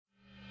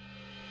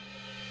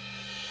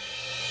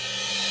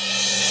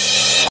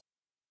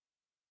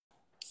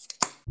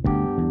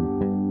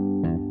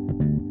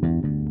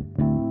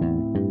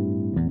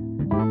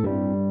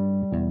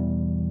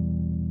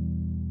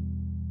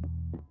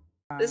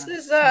This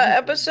is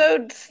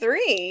episode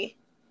 3,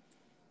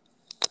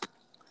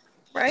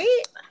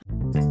 right?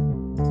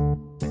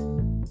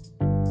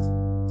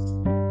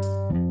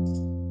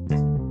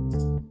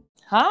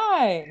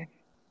 Hi.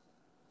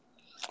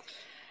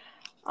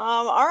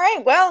 All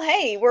right. Well,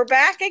 hey, we're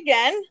back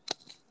again.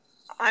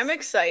 I'm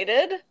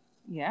excited.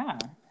 Yeah.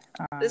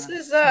 This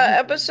is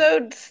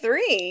episode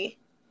 3,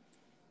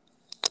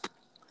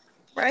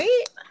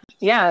 right?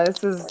 Yeah,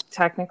 this is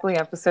technically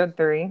episode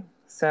 3.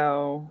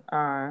 So,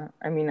 I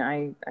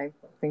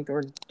think that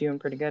we're doing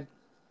pretty good.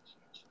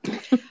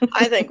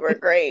 I think we're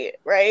great,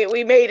 right?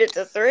 We made it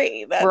to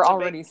 3. That's we're a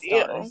already big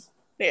deal. stars.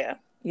 Yeah.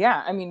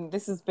 Yeah,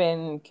 this has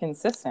been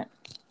consistent.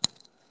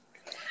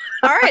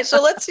 All right,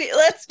 so let's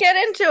get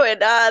into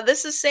it.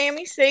 This is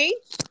Sammy C.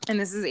 And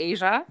this is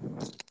Asia.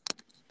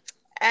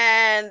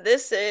 And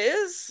this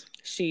is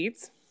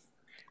SHEETZ.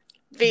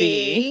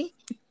 the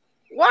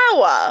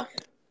WAWA.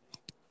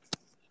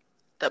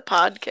 The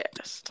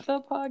podcast.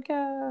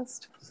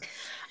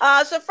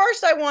 So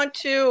first I want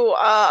to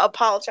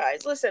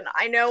apologize. Listen,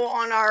 I know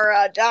on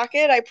our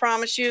docket, I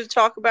promised you to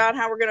talk about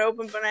how we're going to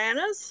open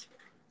bananas.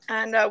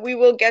 And we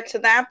will get to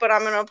that, but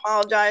I'm going to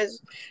apologize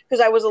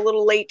because I was a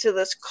little late to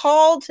this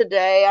call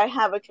today. I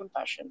have a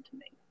confession to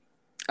make.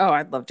 Oh,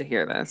 I'd love to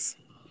hear this.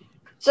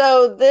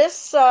 So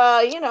this,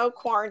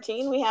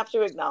 quarantine, we have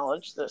to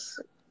acknowledge this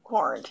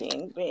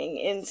quarantine being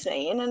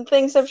insane, and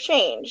things have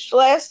changed.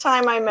 Last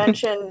time I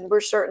mentioned we're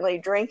certainly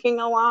drinking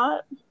a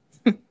lot.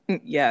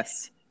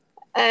 Yes.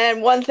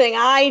 And one thing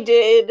I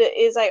did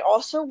is I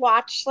also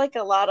watched like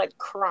a lot of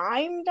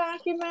crime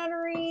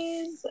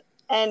documentaries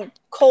and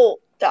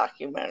cult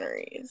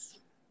documentaries.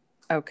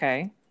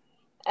 Okay.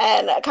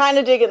 And kind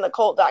of digging the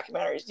cult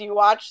documentaries. Do you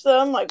watch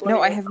them?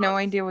 No, I have no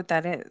idea what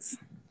that is.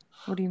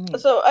 What do you mean?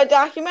 So a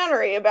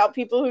documentary about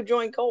people who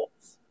join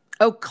cults.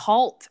 Oh,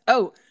 cult.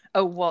 Oh,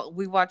 well,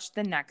 we watched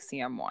the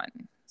NXIVM one.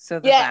 So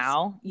the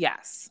Val,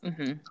 yes.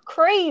 Mm-hmm.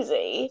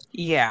 Crazy.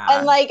 Yeah.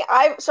 And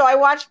I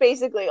watched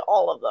basically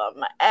all of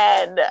them.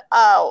 And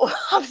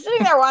I'm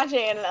sitting there watching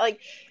it, and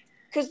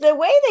because the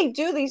way they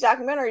do these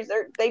documentaries,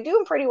 they do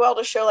them pretty well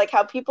to show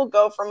how people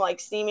go from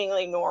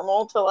seemingly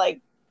normal to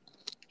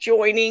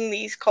joining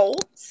these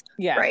cults.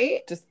 Yeah.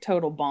 Right? Just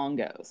total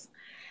bongos.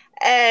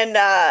 And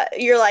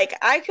you're like,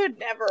 I could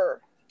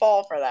never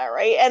fall for that,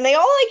 right? And they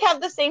all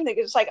have the same thing.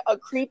 It's a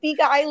creepy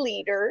guy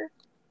leader.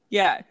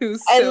 Yeah,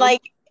 who's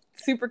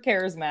super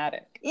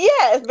charismatic.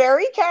 Yeah,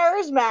 very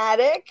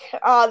charismatic.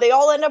 They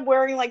all end up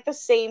wearing the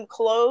same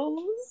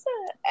clothes,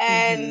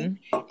 and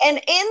in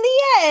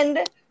the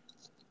end,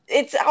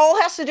 it's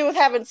all has to do with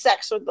having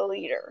sex with the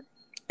leader.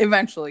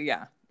 Eventually,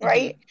 yeah.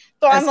 Right.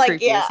 So I'm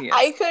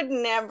I could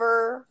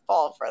never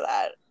fall for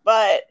that.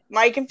 But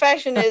my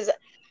confession is,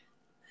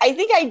 I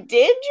think I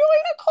did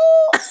join a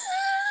cult.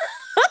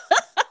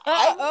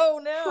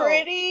 I'm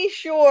pretty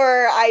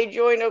sure I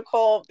joined a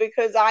cult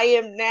because I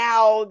am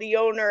now the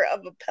owner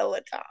of a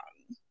Peloton.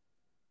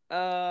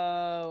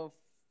 Oh,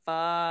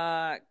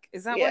 fuck.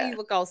 Is that why you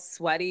look all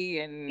sweaty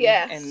and...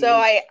 Yeah, so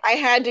I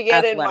had to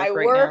get in my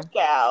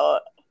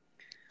workout.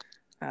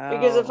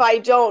 Because if I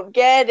don't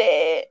get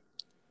it,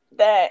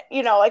 that,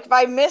 if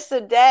I miss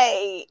a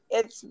day,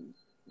 it's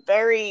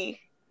very...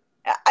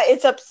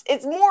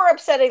 It's more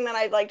upsetting than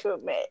I'd like to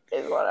admit,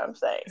 is what I'm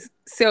saying.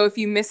 So if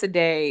you miss a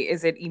day,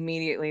 is it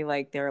immediately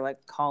they're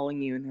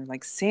calling you and they're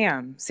like,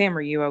 Sam, are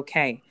you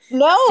okay?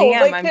 No,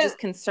 Sam, I'm just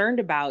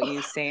concerned about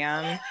you,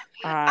 Sam.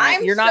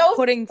 You're not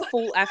putting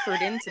full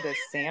effort into this,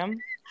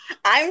 Sam.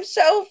 I'm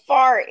so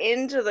far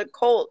into the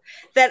cult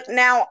that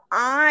now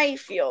I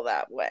feel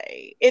that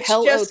way. It's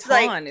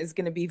Peloton is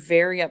going to be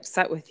very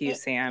upset with you,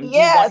 Sam. Do you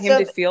want him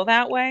to feel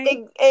that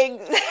way?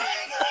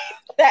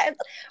 That's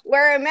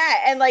where I'm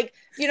at. And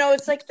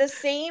it's the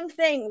same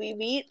thing. We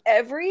meet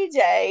every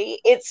day.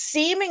 It's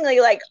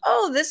seemingly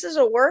this is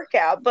a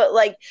workout, but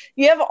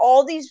you have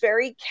all these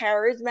very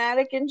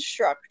charismatic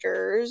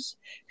instructors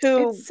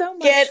who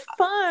get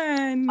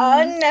fun,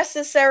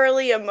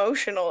 unnecessarily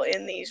emotional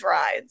in these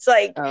rides.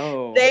 They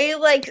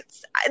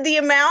the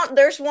amount,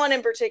 there's one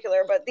in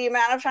particular, but the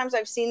amount of times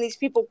I've seen these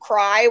people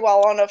cry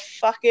while on a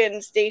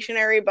fucking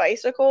stationary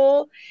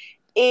bicycle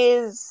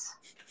is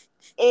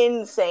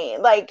insane.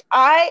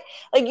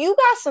 You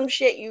got some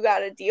shit you got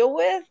to deal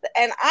with,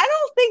 and I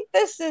don't think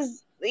this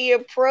is the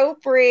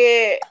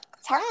appropriate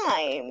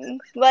time.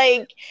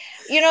 I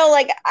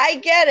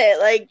get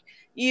it.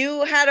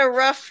 You had a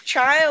rough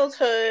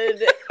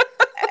childhood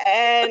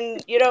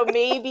and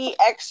maybe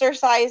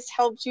exercise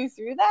helped you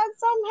through that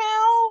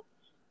somehow,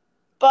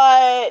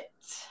 but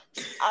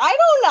I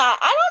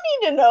don't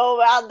need to know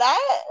about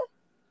that.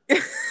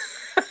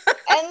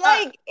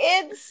 And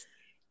it's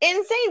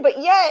insane,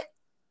 but yet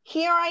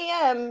here I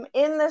am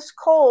in this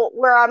cult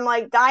where I'm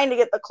dying to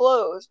get the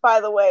clothes, by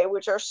the way,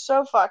 which are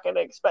so fucking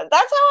expensive.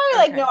 That's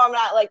how I know I'm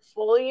not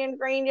fully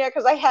ingrained yet,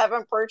 because I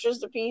haven't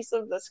purchased a piece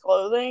of this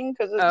clothing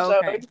because it's so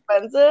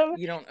expensive.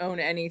 You don't own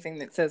anything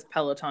that says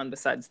Peloton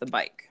besides the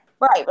bike.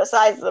 Right,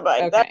 besides the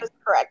bike. Okay. That is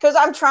correct. Because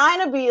I'm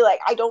trying to be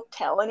I don't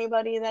tell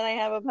anybody that I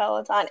have a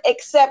Peloton,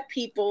 except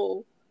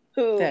people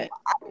who I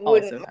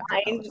wouldn't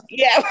mind.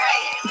 Yeah.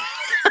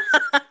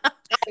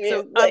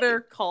 So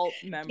other cult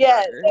members.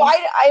 Yeah. So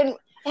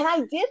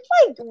I did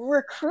like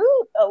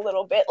recruit a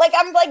little bit. Like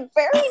I'm like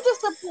very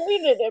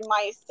disappointed in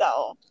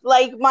myself.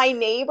 Like my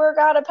neighbor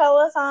got a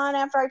Peloton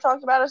after I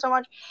talked about it so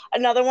much.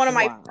 Another one of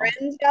my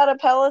friends got a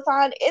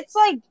Peloton. It's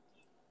like,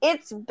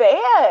 it's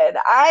bad.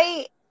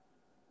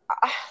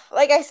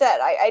 Like I said,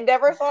 I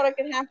never thought it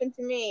could happen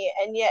to me.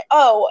 And yet,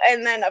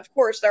 and then of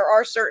course there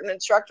are certain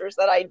instructors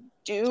that I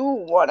do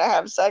want to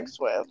have sex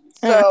with.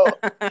 So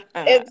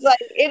it's like,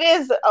 it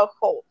is a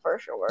cult for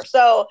sure.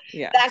 So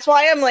that's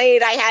why I'm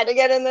late. I had to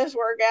get in this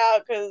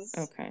workout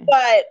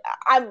but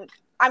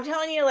I'm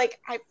telling you, like,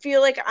 I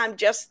feel like I'm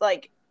just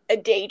like a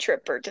day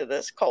tripper to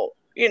this cult,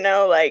 you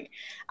know, like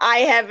I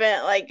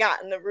haven't like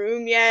gotten the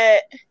room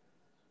yet.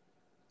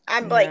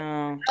 I'm like,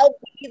 I'll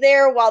be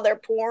there while they're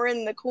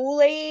pouring the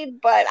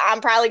Kool-Aid, but I'm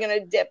probably going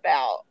to dip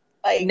out.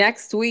 Like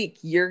next week,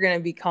 you're going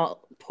to be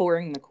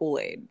pouring the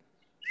Kool-Aid.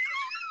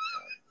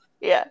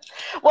 Yeah.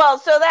 Well,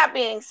 so that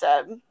being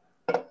said.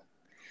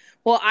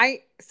 Well,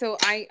 I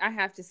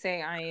have to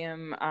say I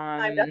am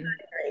I'm definitely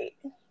great.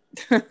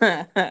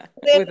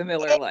 with a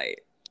Miller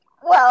Lite.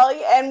 Well,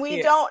 and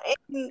we don't,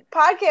 in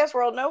podcast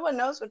world, no one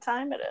knows what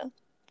time it is.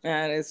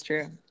 That is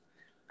true.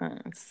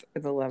 It's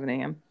 11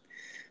 a.m.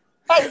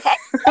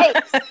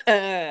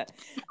 Hey.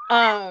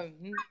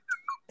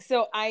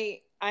 So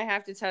I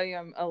have to tell you,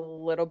 I'm a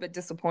little bit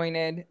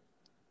disappointed.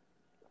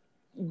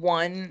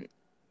 One,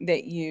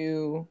 that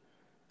you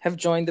have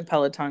joined the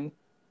Peloton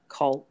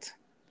cult,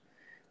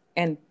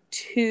 and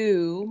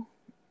two,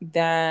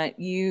 that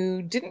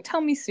you didn't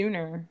tell me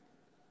sooner.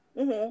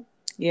 Mm-hmm.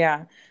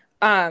 Yeah.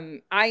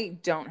 I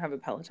don't have a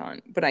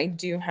Peloton, but I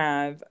do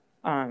have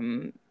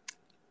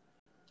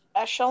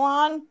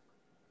Echelon.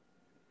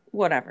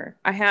 Whatever.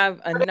 I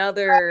have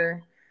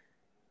another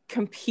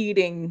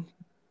competing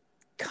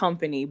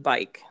company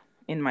bike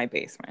in my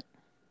basement.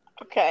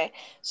 Okay.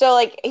 So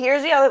like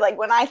here's the other, like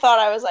when I thought,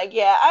 I was like,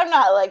 yeah, I'm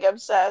not like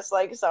obsessed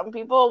like some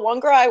people.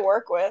 One girl I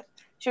work with,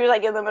 she was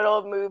like in the middle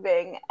of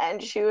moving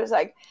and she was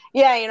like,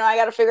 yeah, you know, I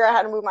got to figure out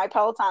how to move my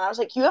Peloton. I was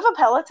like, you have a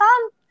Peloton?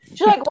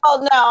 She's like,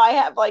 well, no, I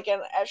have like an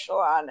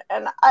Echelon.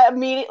 And I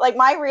immediately, like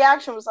my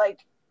reaction was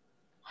like,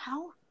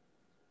 how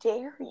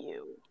dare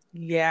you?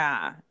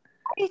 Yeah.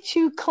 Why did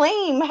you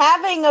claim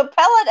having a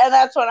pellet? And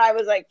that's when I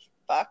was like,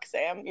 fuck,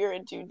 Sam, you're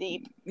in too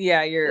deep.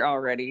 Yeah,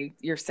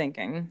 you're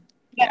sinking.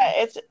 Yeah,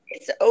 it's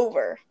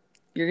over.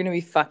 You're gonna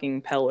be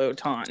fucking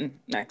Peloton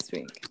next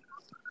week.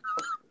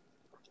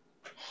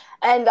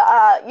 And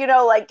you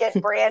know, like get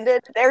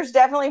branded. There's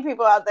definitely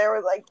people out there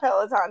with like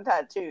Peloton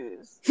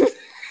tattoos.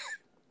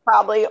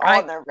 Probably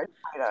on their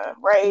vagina,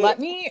 right?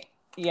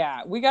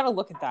 We gotta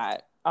look at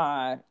that.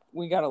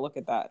 We gotta look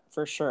at that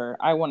for sure.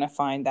 I wanna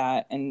find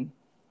that, and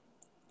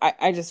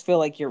I just feel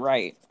like you're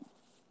right.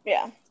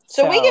 Yeah.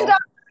 So we can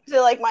talk to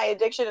like my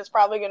addiction is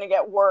probably gonna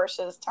get worse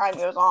as time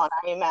goes on,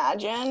 I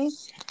imagine.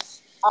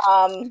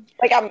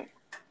 Like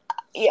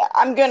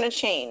I'm gonna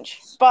change.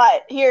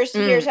 But here's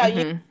how this is how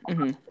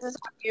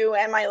you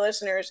and my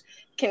listeners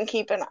can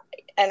keep an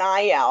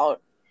eye out.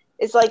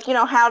 It's like, you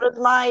know, how does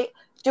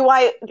do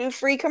I do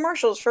free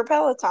commercials for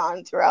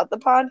Peloton throughout the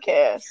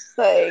podcast?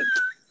 Like,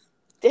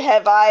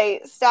 have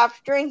I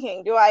stopped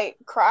drinking? Do I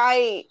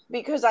cry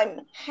because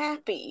I'm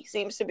happy?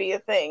 Seems to be a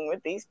thing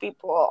with these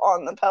people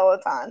on the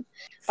Peloton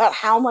about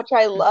how much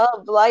I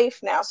love life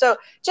now. So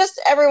just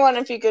everyone,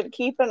 if you could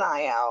keep an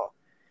eye out.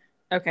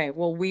 Okay,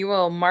 well, we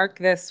will mark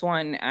this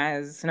one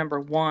as number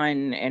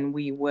 1, and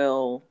we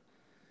will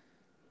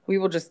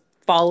just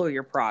follow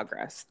your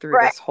progress through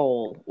this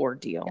whole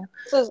ordeal.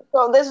 So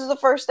this is the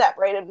first step,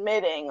 right?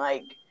 Admitting,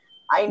 like,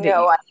 I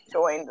know I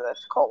joined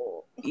this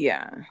cult.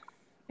 Yeah,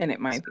 and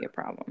it might be a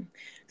problem.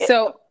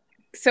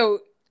 So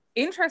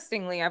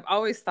interestingly, I've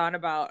always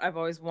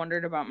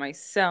wondered about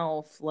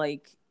myself,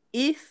 like,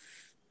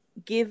 if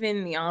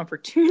given the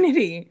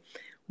opportunity,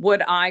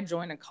 would I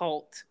join a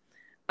cult?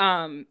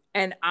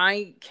 And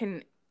I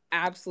can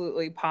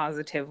absolutely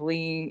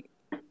positively,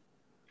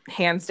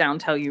 hands down,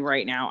 tell you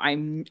right now,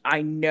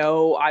 I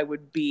know I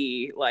would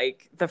be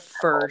like the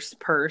first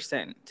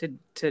person to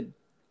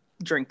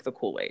drink the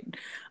Kool-Aid.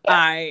 Yeah.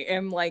 I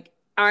am like,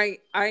 I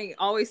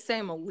always say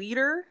I'm a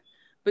leader,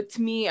 but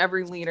to me,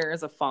 every leader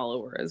is a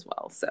follower as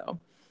well. So,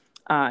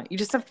 you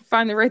just have to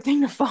find the right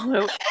thing to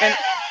follow.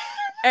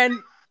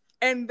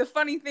 And the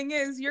funny thing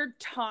is, you're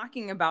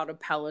talking about a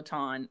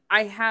Peloton.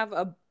 I have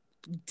a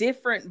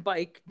different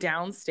bike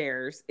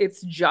downstairs.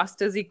 It's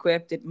just as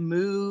equipped. It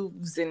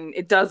moves and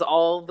it does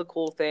all the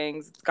cool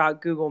things. It's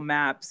got Google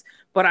Maps.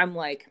 But I'm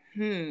like,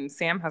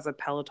 Sam has a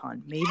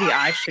Peloton. Maybe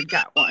I should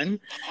get one.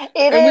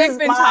 We've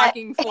been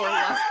talking for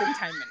less than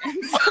 10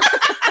 minutes.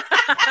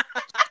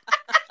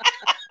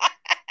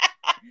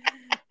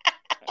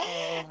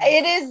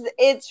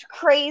 It's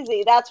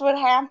crazy. That's what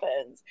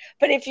happens.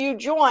 But if you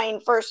join,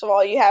 first of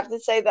all, you have to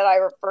say that I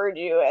referred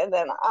you, and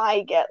then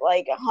I get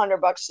like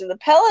 $100 to the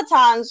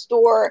Peloton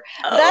store.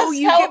 That's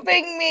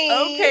helping me.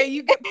 Okay,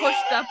 you get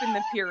pushed up in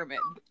the pyramid.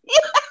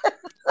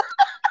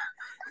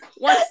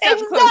 One step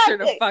closer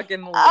to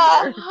fucking the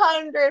leader.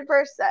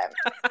 100%.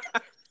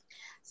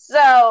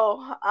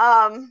 So,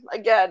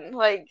 again,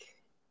 like,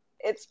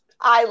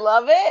 I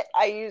love it.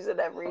 I use it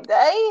every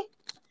day.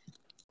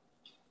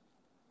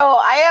 Oh,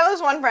 I have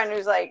this one friend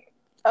who's like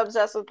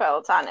obsessed with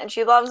Peloton, and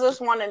she loves this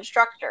one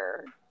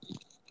instructor.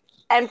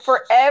 And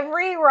for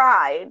every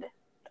ride,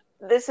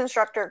 this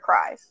instructor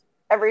cries.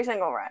 Every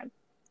single ride.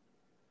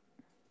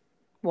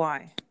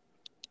 Why?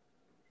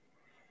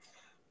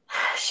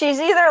 She's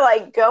either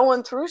like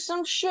going through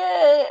some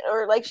shit,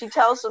 or like she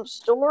tells some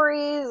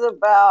stories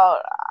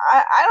about,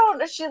 I don't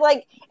know, she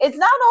like, it's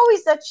not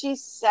always that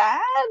she's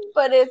sad,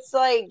 but it's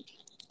like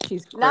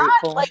she's grateful.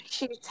 Not like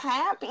she's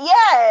happy.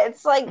 Yeah,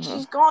 it's like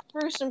she's gone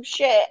through some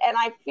shit, and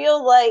I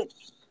feel like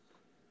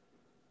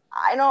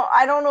I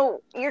don't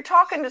know. You're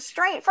talking to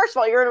strangers. First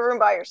of all, you're in a room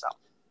by yourself,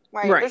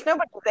 right? There's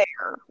nobody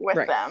there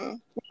with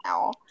them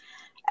now,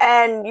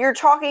 and you're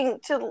talking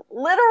to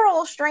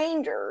literal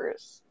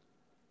strangers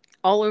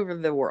all over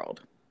the world.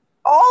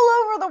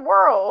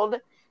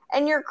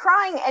 And you're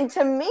crying. And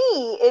to me,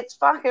 it's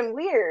fucking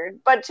weird.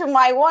 But to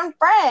my one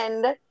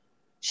friend,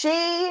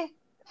 she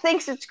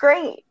thinks it's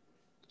great.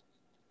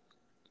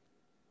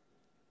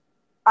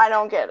 I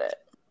don't get it.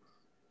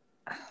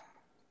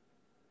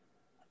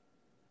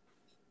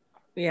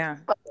 Yeah.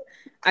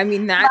 I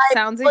mean, that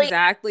sounds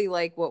exactly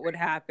like what would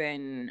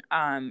happen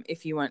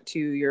if you went to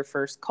your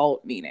first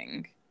cult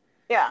meeting.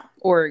 Yeah.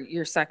 Or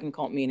your second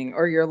cult meeting.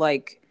 Or you're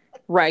like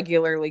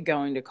regularly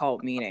going to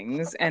cult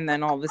meetings, and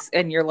then all this,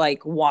 and you're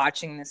like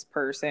watching this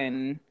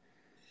person,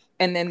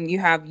 and then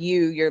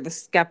you're the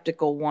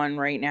skeptical one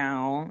right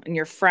now, and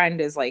your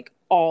friend is like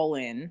all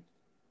in.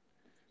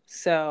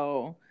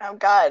 So oh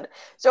god,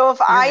 so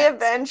if I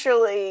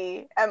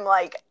eventually am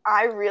like,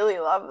 I really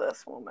love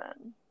this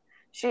woman,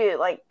 she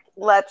like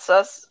lets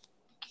us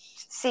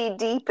see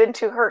deep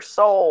into her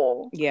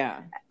soul,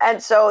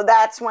 and so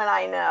that's when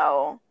I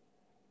know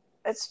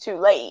it's too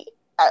late.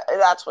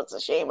 That's what's a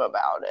shame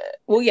about it.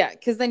 Well, yeah,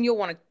 because then you'll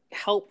want to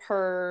help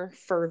her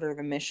further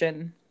the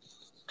mission.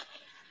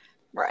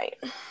 Right.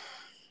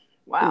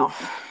 Wow.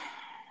 Oof.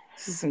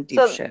 This is some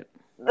deep shit.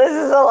 This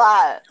is a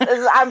lot.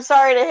 I'm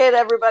sorry to hit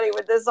everybody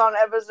with this on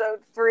episode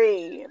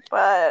 3,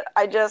 but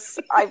I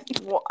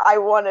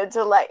wanted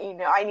to let you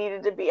know. I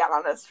needed to be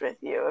honest with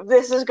you. If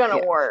this is going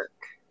to work,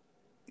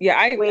 we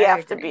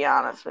have to be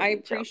honest with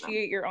each other. I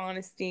appreciate your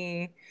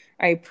honesty.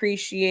 I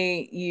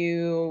appreciate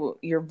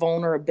your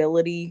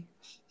vulnerability.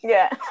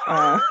 Yeah.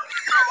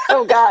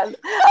 Oh god.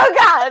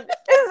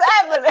 It's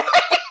happening.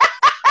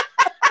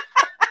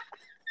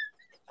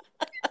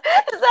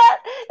 Is that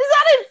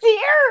a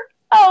tear?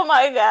 Oh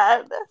my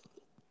god.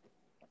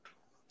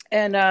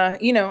 And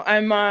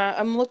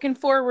I'm looking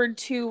forward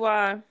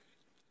to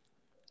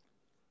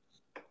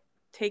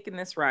taking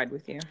this ride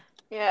with you.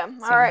 Yeah.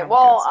 All right.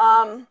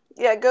 Well,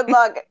 good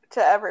luck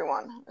to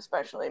everyone,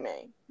 especially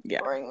me,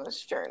 during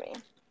this journey.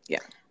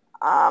 Yeah.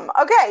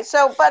 Okay,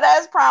 so, but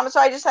as promised, so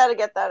I just had to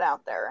get that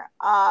out there.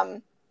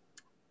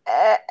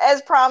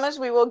 As promised,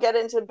 we will get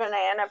into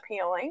banana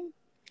peeling.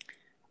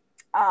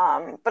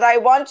 But I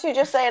want to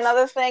just say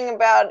another thing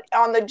about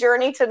on the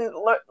journey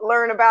to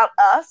learn about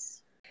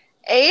us.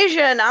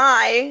 Asia and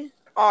I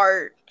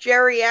are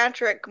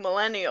geriatric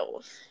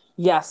millennials.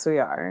 Yes, we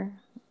are.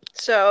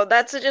 So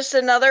that's just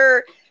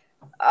another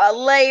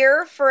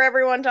layer for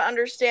everyone to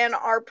understand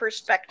our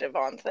perspective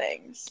on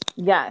things.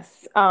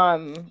 Yes.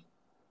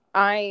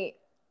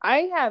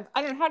 I don't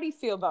know, how do you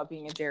feel about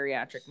being a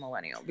geriatric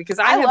millennial? Because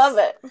I love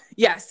it.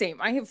 Yeah,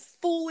 same. I have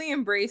fully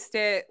embraced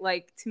it.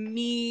 Like, to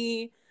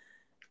me,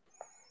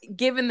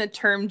 given the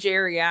term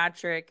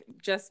geriatric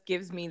just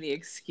gives me the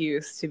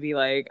excuse to be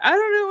like, I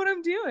don't know what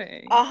I'm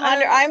doing.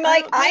 100.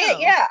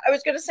 I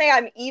was going to say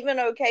I'm even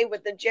okay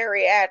with the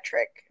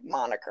geriatric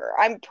moniker.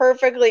 I'm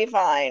perfectly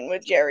fine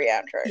with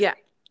geriatric. Yeah.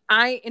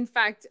 In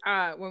fact,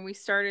 when we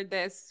started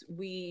this,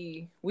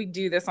 we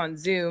do this on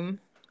Zoom.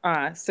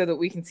 So that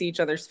we can see each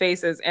other's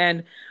faces.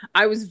 And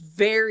I was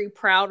very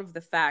proud of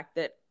the fact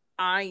that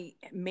I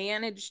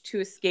managed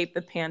to escape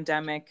the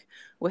pandemic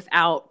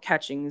without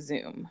catching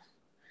Zoom.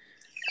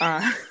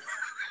 I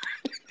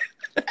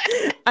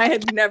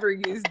had never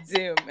used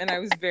Zoom, and I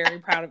was very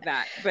proud of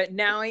that. But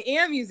now I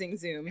am using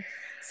Zoom.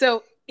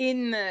 So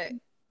in the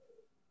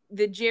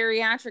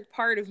geriatric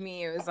part of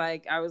me, I was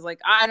like,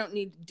 I don't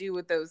need to do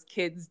what those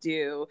kids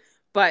do.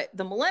 But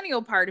the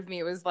millennial part of me,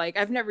 it was like,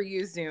 I've never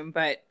used Zoom,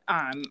 but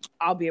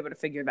I'll be able to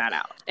figure that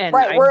out. And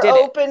we're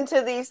open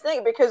to these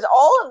things because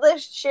all of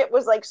this shit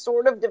was like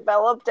sort of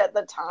developed at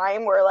the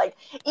time where like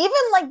even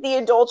like the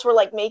adults were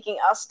like making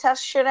us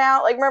test shit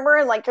out. Like remember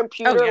in like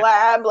computer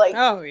lab, like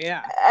oh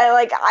yeah, and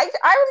like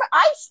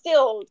I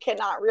still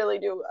cannot really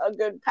do a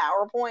good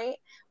PowerPoint.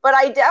 But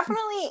I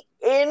definitely,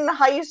 in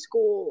high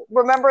school,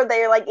 remember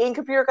they like in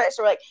computer class,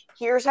 were like,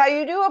 here's how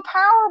you do a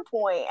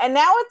PowerPoint. And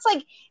now it's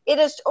like, it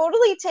has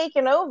totally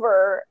taken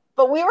over.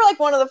 But we were like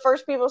one of the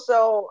first people.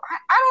 So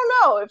I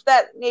don't know if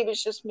that, maybe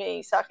it's just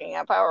me sucking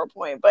at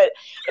PowerPoint. But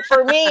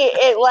for me,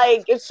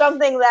 it's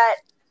something that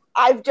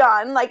I've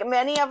done, like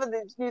many of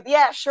these,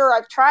 yeah, sure,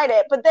 I've tried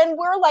it, but then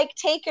we're like,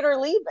 take it or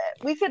leave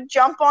it. We could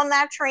jump on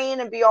that train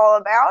and be all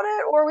about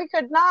it, or we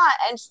could not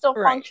and still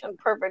function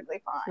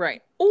perfectly fine.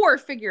 Right. Or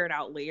figure it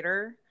out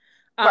later.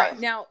 Right.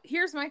 Now,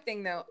 here's my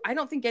thing, though. I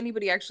don't think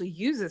anybody actually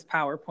uses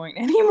PowerPoint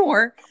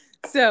anymore.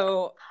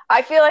 So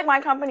I feel like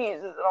my company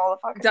uses it all the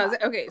fucking time. Does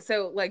it? Okay,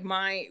 so like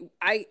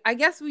I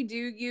guess we do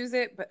use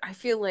it, but I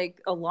feel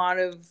like a lot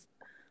of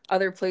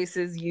other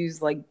places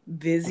use like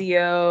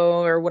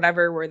Vizio or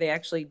whatever, where they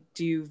actually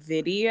do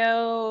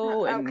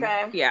video. And,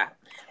 okay. Yeah.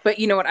 But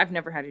you know what? I've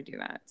never had to do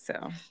that.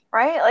 So.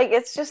 Right? Like,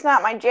 it's just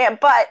not my jam.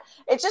 But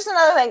it's just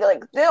another thing.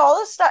 Like, all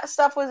this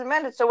stuff was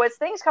invented. So as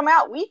things come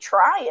out, we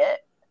try it.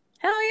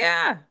 Hell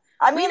yeah.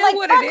 I mean, like,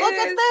 fuck, look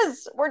at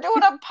this. We're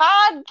doing a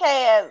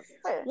podcast.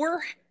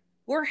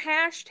 We're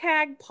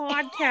hashtag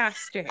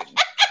podcasting.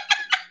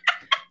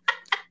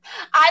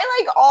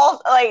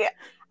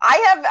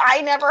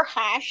 I never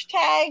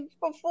hashtagged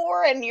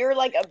before, and you're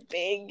like a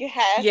big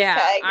hashtagger.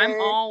 Yeah, I'm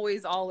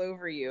always all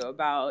over you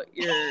about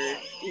your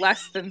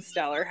less than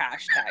stellar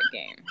hashtag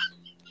game.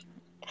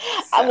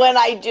 So. When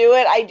I do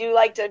it, I do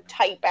like to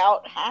type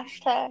out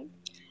hashtag.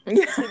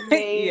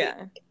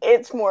 Yeah,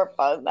 it's more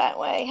fun that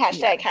way.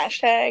 Hashtag.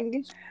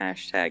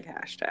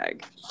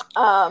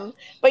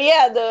 But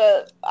yeah,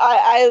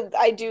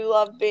 I do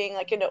love being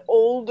like an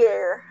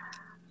older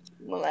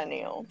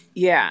millennial.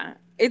 Yeah,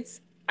 it's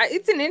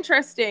an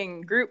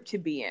interesting group to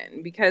be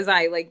in, because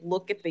I like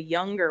look at the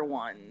younger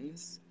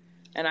ones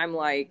and I'm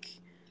like,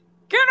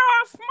 get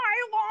off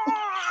my lawn.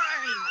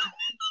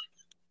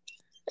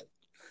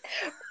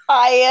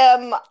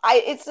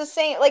 It's the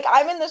same, like,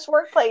 I'm in this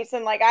workplace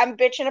and like I'm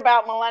bitching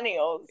about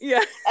millennials.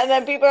 Yeah. And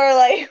then people are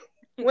like,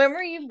 when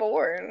were you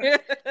born?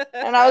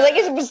 And I was like,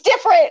 it was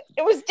different.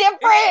 It was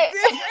different.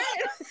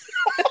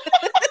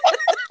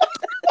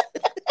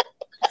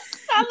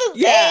 Not the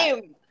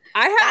same.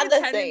 I have a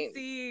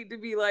tendency to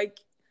be like,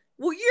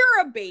 well,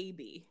 you're a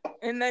baby.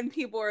 And then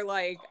people are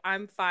like,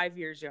 I'm 5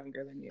 years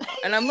younger than you.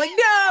 And I'm like,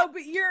 no,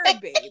 but you're a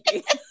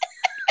baby.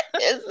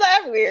 Is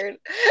that weird?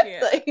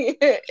 Yeah. Like,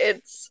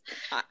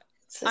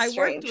 I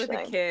worked with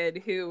a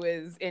kid who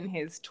was in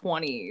his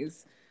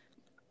 20s.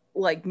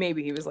 Like,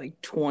 maybe he was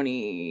like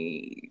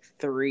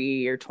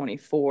 23 or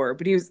 24,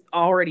 but he was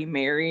already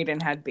married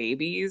and had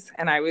babies.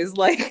 And I was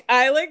like,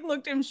 I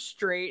looked him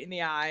straight in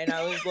the eye and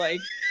I was like,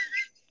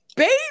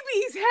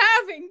 babies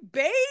having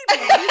babies.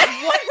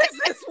 What has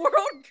this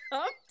world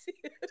come to?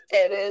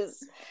 It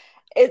is.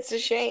 It's a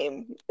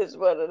shame, is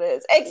what it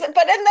is. And then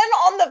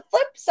on the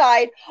flip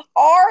side,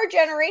 our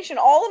generation,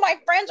 all of my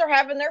friends are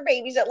having their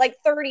babies at like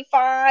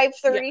 35,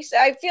 30.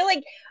 Yeah. I feel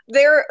like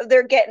they're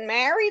getting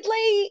married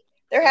late.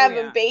 They're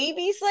having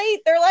babies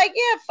late. They're like,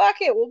 yeah,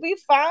 fuck it. We'll be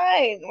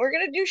fine. We're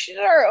going to do shit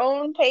at our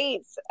own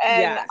pace.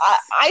 And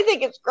I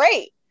think it's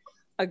great.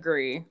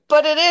 Agree.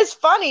 But it is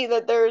funny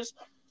that there's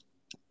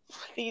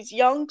these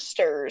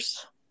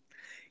youngsters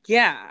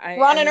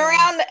running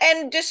around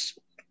and just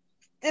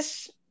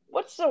this,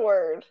 what's the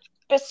word?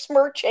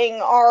 Besmirching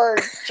our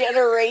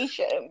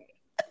generation.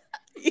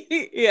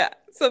 Yeah,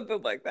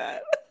 something like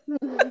that.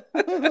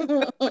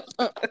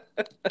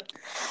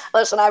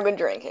 Listen, I've been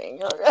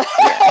drinking.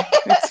 Yeah,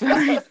 it's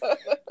fine.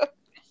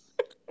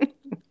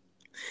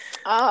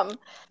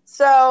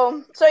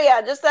 So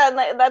yeah, just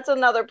that's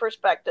another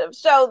perspective.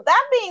 So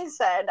that being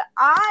said,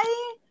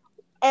 I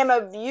am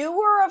a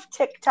viewer of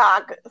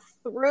TikTok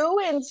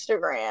through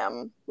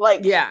Instagram.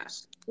 Like,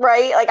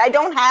 right? Like, I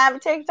don't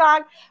have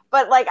TikTok,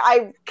 but like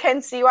I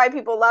can see why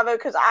people love it,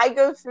 because I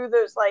go through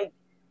those, like,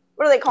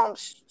 what do they call them?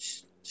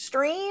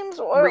 Streams?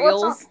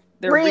 Reels?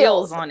 They're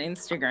reels on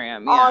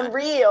Instagram. Yeah. On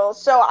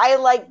Reels. So I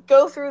like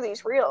go through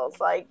these reels.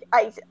 Like,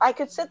 I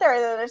could sit there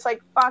and then it's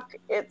like, fuck,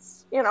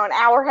 it's, an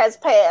hour has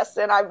passed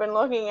and I've been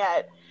looking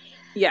at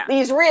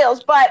these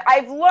reels, but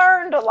I've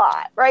learned a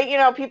lot, right?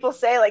 People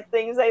say like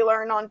things they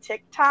learn on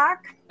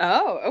TikTok.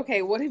 Oh,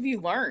 okay. What have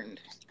you learned?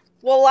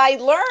 Well, I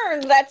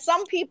learned that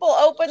some people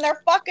open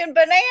their fucking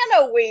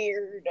banana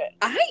weird.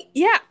 To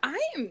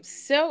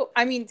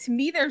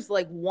me, there's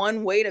like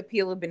one way to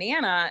peel a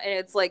banana, and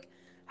it's like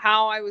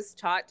how I was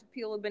taught to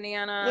peel a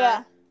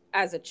banana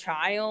as a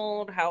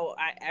child, how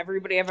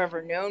everybody I've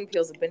ever known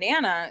peels a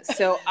banana.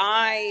 So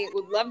I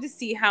would love to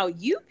see how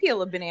you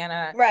peel a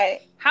banana. Right.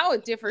 How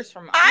it differs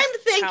from I'm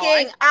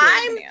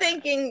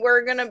thinking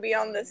we're going to be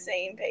on the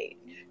same page.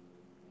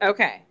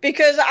 Okay.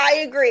 Because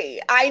I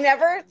agree. I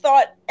never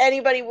thought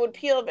anybody would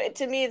peel it.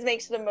 To me, it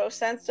makes the most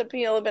sense to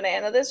peel a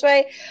banana this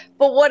way.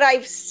 But what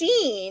I've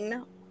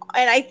seen,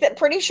 and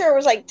pretty sure it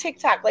was like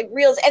TikTok, like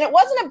Reels, and it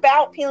wasn't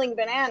about peeling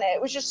banana.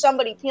 It was just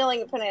somebody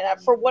peeling a banana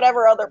for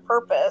whatever other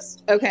purpose.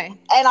 Okay.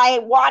 And I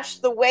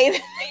watched the way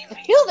that they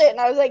peeled it, and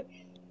I was like,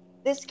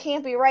 this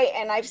can't be right.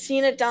 And I've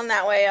seen it done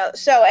that way.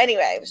 So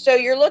anyway, so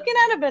you're looking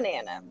at a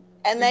banana.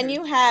 And then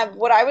you have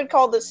what I would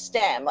call the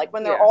stem. Like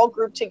when they're all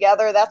grouped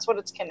together, that's what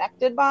it's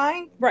connected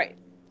by. Right.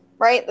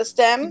 Right? The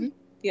stem? Mm-hmm.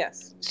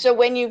 Yes. So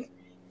when you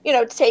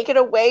take it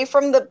away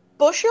from the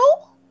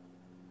bushel?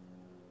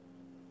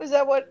 Is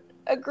that what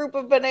a group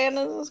of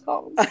bananas is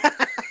called?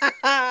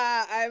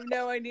 I have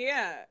no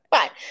idea.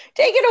 Fine.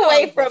 Take it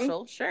away from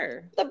bushel,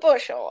 sure. The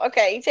bushel.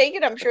 Okay, take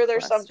it. I'm sure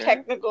there's some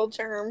technical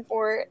term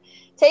for it.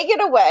 Take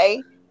it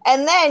away,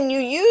 and then you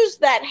use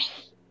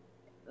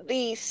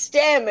the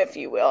stem, if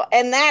you will,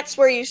 and that's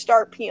where you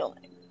start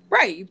peeling.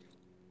 Right. You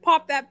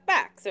pop that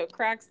back so it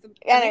cracks the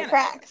banana. And it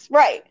cracks.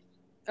 Right.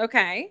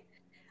 Okay.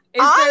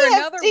 Is there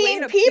another way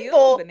to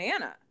peel a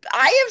banana?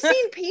 I have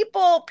seen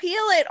people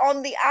peel it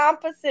on the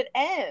opposite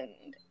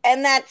end,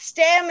 and that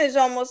stem is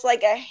almost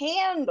like a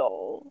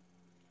handle.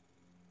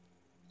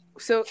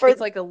 So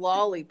it's like a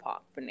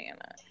lollipop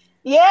banana.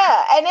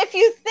 Yeah, and if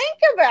you think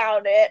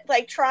about it,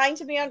 like trying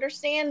to be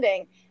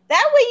understanding,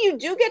 that way you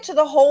do get to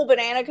the whole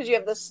banana because you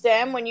have the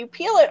stem. When you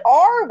peel it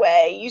our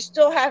way, you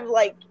still have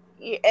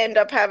you end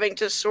up having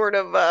to sort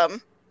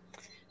of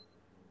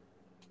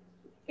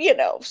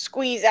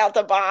squeeze out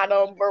the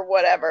bottom or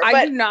whatever.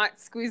 I do not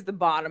squeeze the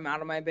bottom out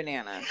of my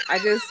banana. I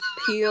just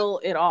peel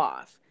it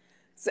off.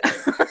 So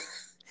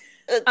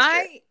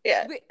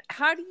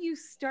how do you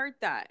start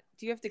that?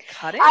 Do you have to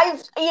cut it?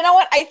 You know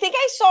what? I think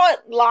I saw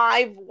it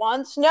live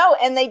once. No,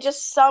 and they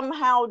just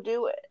somehow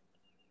do it.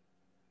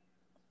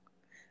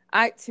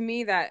 To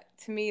me that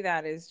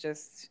is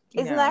just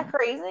Isn't that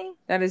crazy?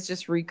 That is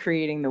just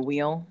recreating the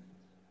wheel.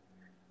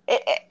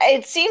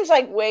 It seems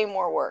like way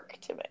more work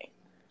to me.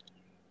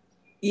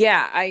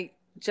 Yeah, I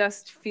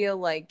just feel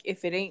like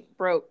if it ain't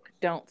broke,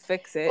 don't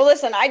fix it. Well,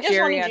 listen, I just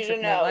wanted you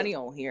to know,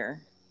 millennial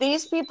here.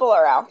 These people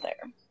are out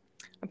there.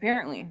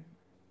 Apparently.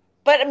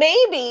 But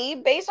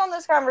maybe, based on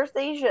this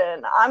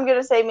conversation, I'm going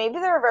to say maybe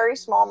they're a very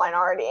small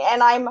minority.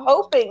 And I'm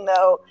hoping,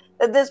 though,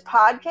 that this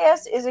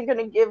podcast isn't going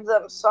to give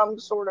them some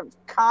sort of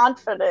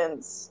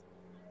confidence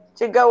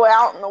to go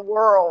out in the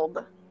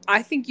world.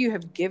 I think you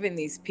have given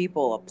these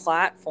people a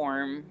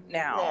platform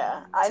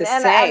now to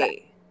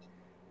say...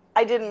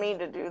 I didn't mean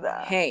to do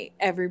that. Hey,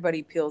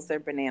 everybody peels their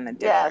banana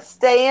different. Yeah,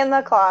 stay in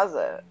the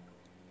closet.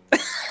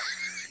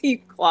 You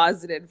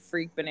closeted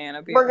freak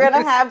banana peelers. We're going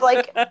to have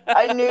like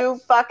a new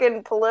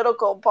fucking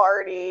political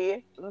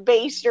party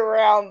based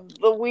around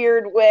the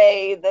weird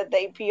way that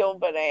they peel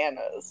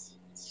bananas.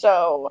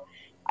 So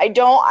I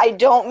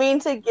don't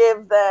mean to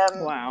give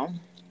them... Wow.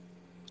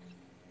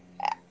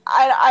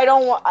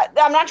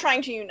 I'm not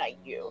trying to unite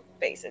you,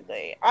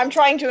 basically. I'm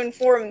trying to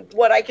inform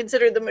what I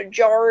consider the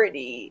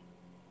majority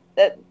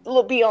that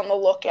will be on the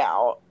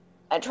lookout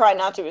and try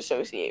not to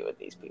associate with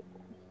these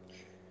people.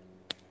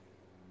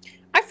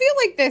 I feel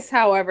like this,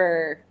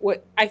 however,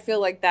 I feel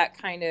like that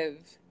kind of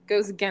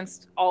goes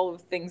against all of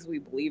the things we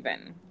believe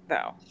in,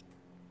 though.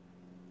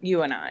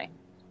 You and I.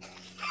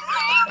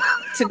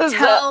 To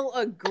tell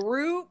a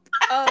group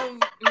of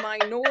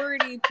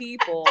minority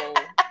people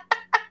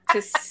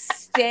to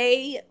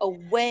stay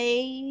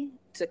away,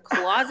 to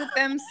closet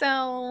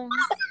themselves.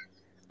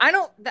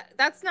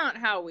 That's not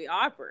how we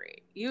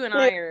operate. You and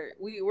I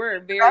we're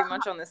very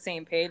much on the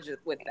same page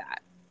with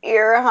that.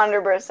 You're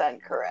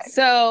 100% correct.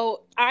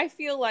 So I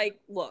feel like,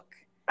 look,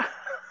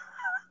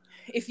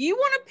 if you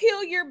want to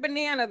peel your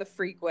banana the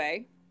freak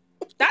way,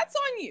 that's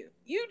on you.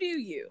 You do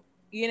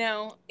you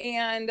know,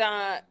 and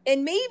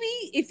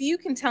maybe if you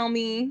can tell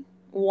me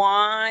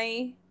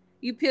why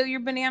you peel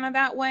your banana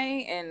that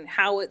way and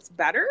how it's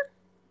better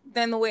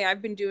than the way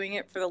I've been doing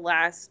it for the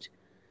last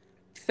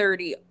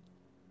 30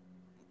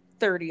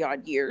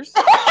 odd years.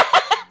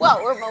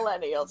 Well, we're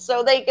millennials,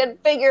 so they can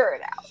figure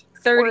it out.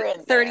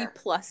 30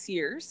 plus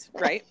years,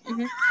 right?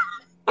 Mm-hmm.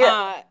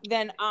 Yeah.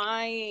 Then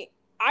I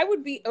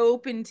would be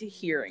open to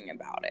hearing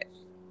about it.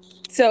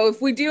 So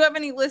if we do have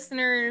any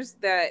listeners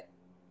that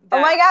oh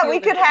my God, we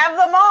could have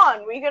them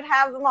on.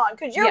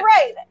 Because you're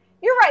right.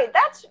 You're right.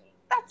 That's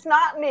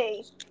not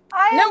me. It's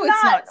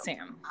not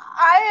Sam.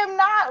 I am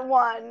not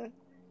one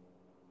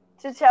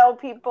to tell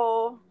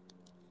people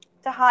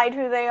to hide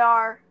who they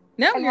are.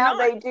 No, and you're how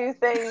not. They do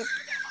things.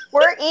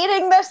 We're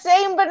eating the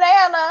same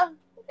banana.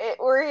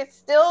 We're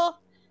still,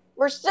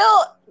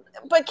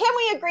 but can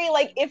we agree,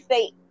 like, if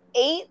they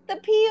ate the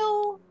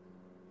peel,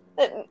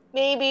 that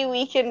maybe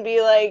we can be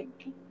like,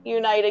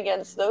 unite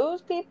against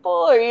those people?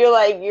 Or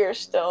you're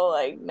still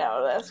like,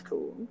 no, that's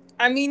cool?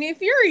 I mean,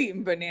 if you're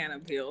eating banana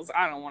peels,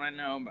 I don't want to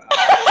know about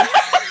it.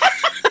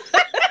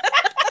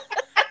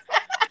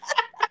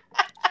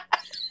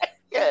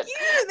 Good.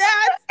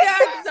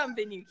 That's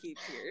something you keep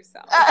to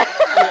yourself.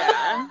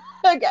 Yeah.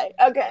 Okay.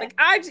 Like,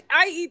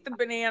 I eat the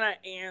banana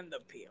and the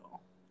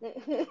peel.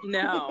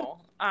 No.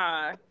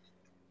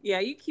 Yeah,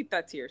 you keep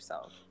that to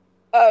yourself.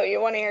 Oh,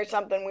 you want to hear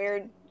something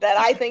weird that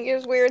I think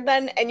is weird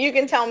then? And you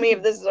can tell me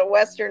if this is a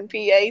Western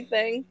PA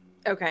thing.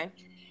 Okay.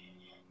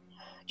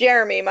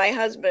 Jeremy, my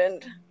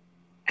husband,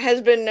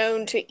 has been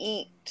known to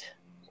eat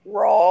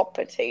raw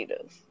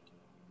potatoes.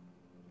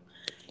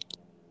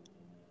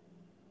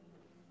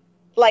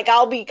 Like,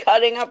 I'll be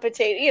cutting up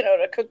potato,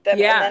 to cook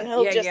them, and then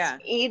he'll just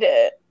eat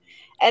it.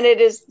 And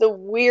it is the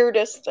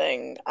weirdest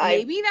thing.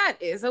 Maybe that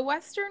is a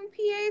Western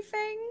PA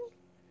thing?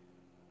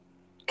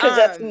 Because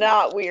that's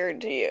not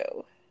weird to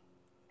you.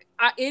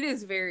 It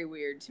is very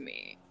weird to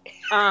me.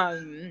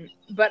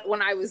 But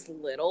when I was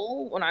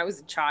little, when I was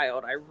a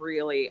child,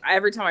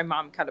 every time my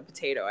mom cut a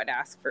potato, I'd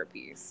ask for a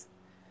piece.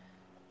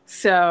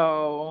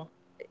 So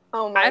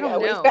oh my I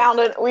don't God,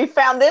 know. we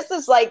found this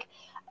is like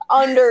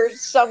under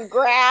some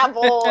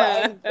gravel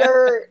and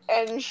dirt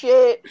and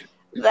shit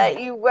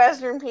that you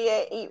Western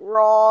PA eat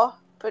raw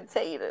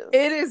potatoes.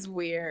 It is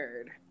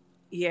weird.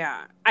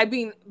 Yeah. I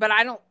mean, but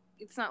I don't,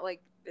 it's not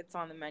like it's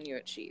on the menu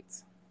at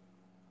SHEETZ.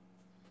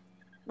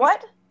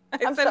 What?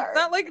 I'm sorry. It's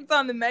not like it's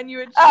on the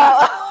menu at SHEETZ.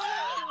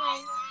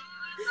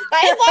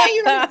 I thought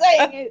you were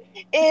saying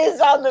it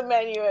is on the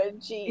menu at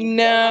SHEETZ.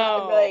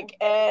 No. Like,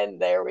 and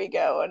there we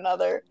go.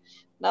 Another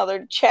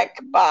check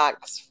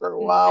box for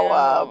WAWA.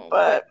 No,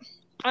 but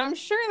I'm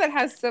sure that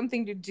has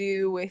something to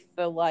do with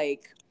the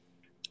like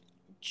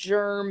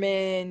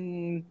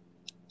German,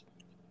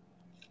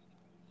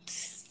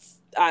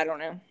 I don't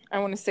know. I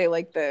want to say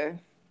like the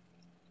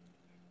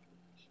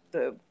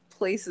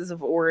places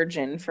of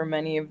origin for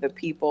many of the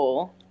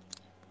people.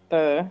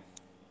 I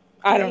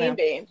don't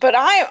know. But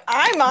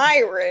I'm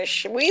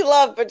Irish. We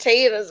love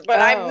potatoes, but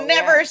I've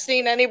never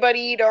seen anybody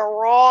eat a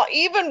raw.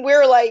 Even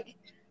we're like,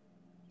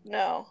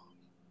 no.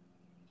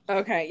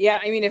 Okay, yeah.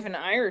 I mean, if an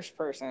Irish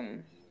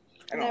person,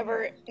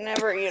 never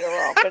eat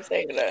a raw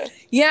potato.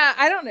 Yeah,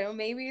 I don't know.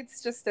 Maybe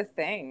it's just a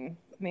thing.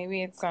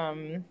 Maybe it's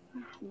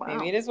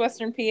maybe it is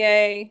Western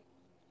PA.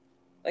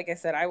 Like I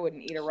said, I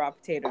wouldn't eat a raw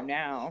potato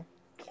now.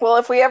 Well,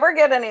 if we ever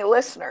get any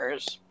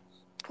listeners,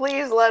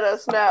 please let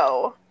us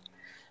know.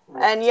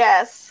 And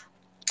yes,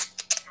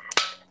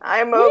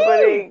 I'm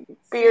opening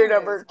beer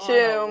number 2.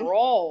 On a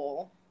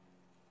roll.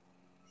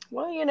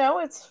 Well, you know,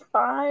 it's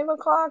 5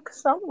 o'clock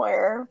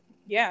somewhere.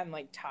 Yeah, in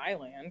like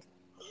Thailand.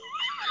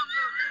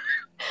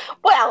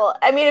 Well,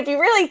 I mean, if you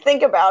really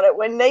think about it,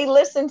 when they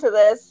listen to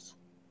this,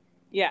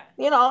 yeah,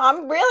 you know,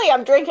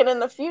 I'm drinking in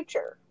the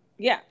future.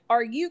 Yeah,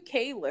 our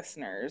UK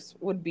listeners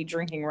would be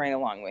drinking right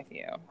along with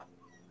you.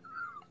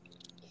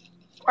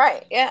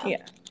 Right, yeah.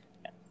 Yeah.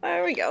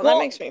 There we go. Well, that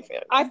makes me feel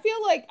good. I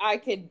feel like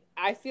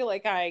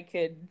I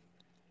could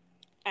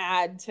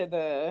add to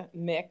the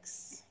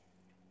mix.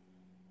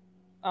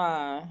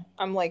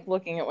 I'm like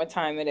looking at what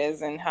time it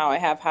is and how I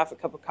have half a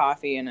cup of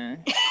coffee and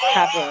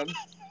half a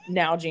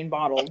Nalgene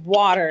bottle of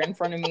water in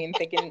front of me and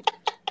thinking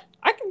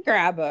I can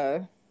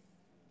grab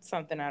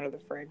something out of the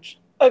fridge.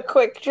 A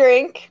quick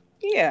drink.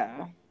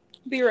 Yeah.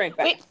 Be right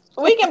back.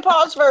 We can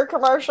pause for a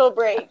commercial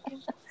break.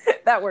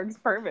 That works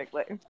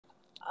perfectly.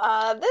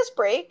 This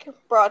break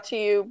brought to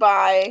you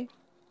by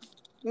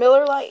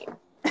Miller Lite.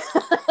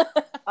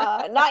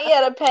 Not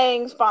yet a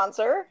paying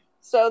sponsor,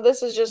 so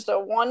this is just a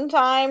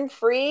one-time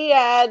free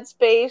ad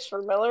space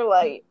for Miller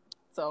Lite.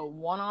 So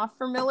one-off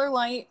for Miller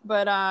Lite,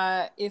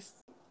 but if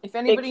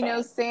anybody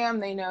knows Sam,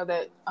 they know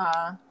that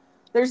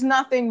there's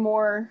nothing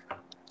more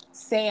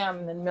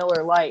Sam than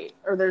Miller Lite,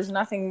 or there's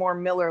nothing more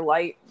Miller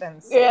Lite than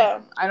Sam.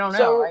 Yeah. I don't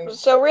know.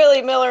 So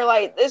really, Miller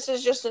Lite, this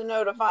is just to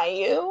notify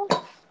you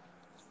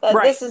that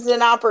this is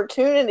an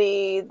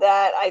opportunity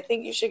that I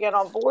think you should get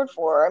on board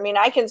for. I mean,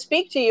 I can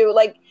speak to you.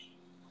 Like,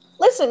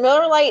 listen,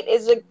 Miller Lite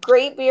is a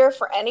great beer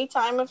for any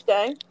time of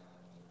day.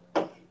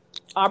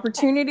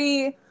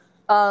 Opportunity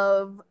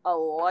of a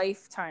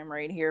lifetime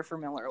right here for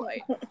Miller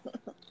Lite.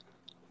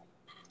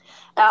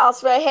 I'll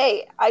say,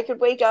 hey, I could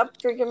wake up,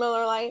 drink a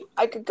Miller Lite.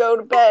 I could go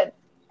to bed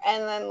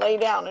and then lay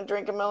down and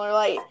drink a Miller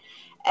Lite.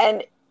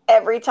 And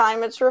every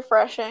time it's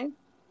refreshing.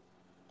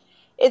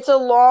 It's a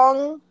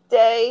long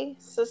day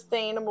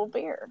sustainable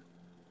beer.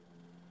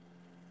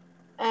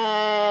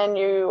 And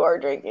you are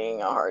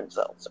drinking a hard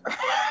seltzer.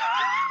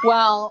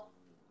 Well,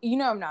 you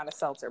know I'm not a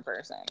seltzer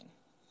person.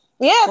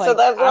 Yeah, like, so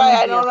that's why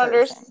I don't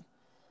understand.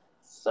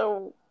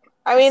 So,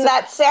 I mean,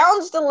 that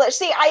sounds delicious.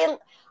 See, I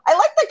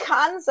like the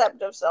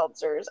concept of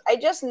seltzers. I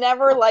just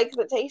never like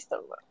the taste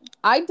of them.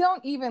 I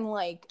don't even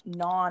like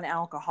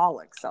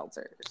non-alcoholic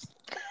seltzers.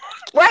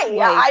 Right.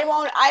 Yeah,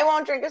 I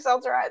won't drink a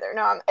seltzer either.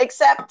 No,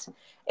 except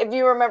if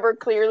you remember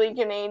Clearly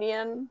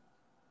Canadian.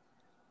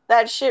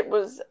 That shit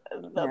was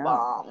the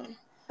bomb.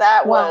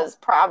 That was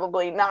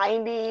probably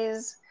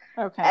 90s.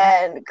 Okay.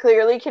 And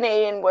Clearly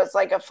Canadian was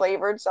like a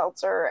flavored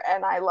seltzer,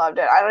 and I loved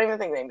it. I don't even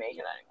think they make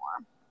it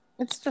anymore.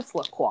 It's just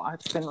La Croix.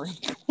 It's been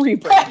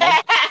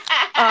rebranded.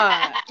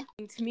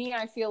 To me,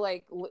 I feel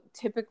like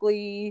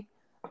typically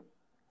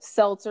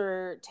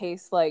seltzer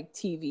tastes like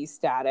TV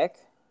static.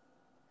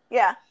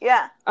 Yeah,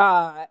 yeah.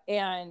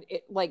 And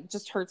it like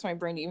just hurts my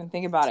brain to even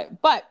think about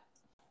it. But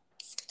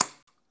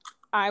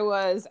I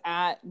was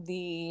at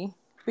the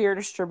beer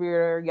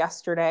distributor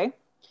yesterday,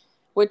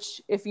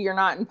 which if you're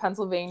not in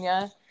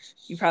Pennsylvania,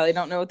 you probably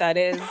don't know what that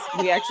is.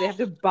 We actually have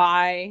to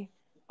buy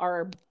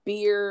our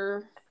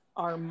beer,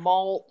 our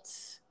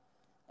malt,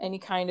 any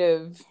kind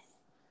of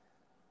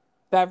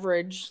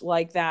beverage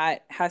like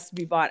that has to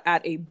be bought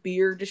at a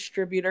beer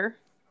distributor.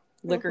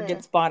 Liquor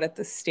gets bought at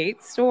the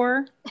state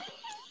store.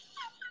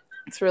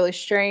 It's really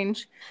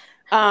strange.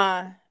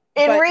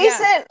 In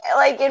recent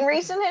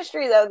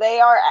history, though,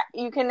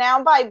 you can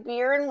now buy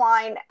beer and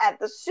wine at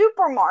the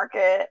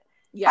supermarket.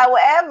 Yes.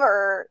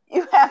 However,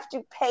 you have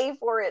to pay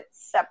for it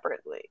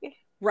separately.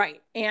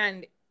 Right.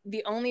 And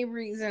the only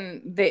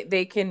reason that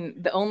they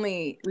can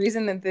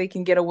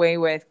get away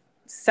with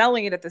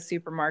selling it at the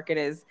supermarket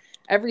is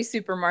every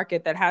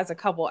supermarket that has a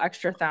couple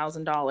extra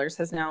 $1,000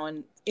 has now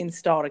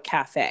installed a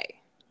cafe,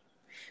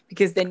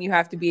 because then you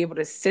have to be able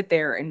to sit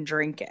there and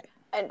drink it.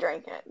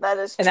 That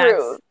is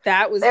true.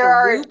 There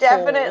are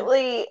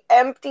definitely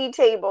empty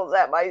tables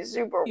at my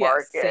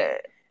supermarket. Yes,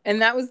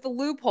 and that was the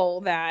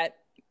loophole that,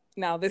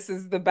 now this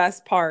is the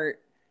best part,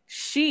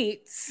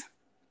 SHEETZ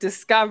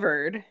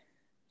discovered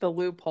the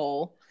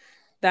loophole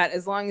that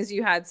as long as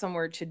you had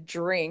somewhere to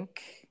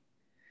drink,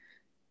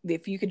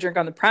 if you could drink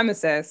on the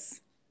premises,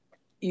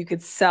 you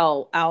could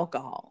sell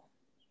alcohol.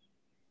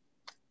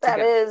 That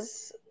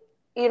is,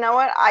 you know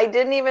what? I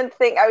didn't even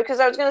think, because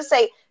I was going to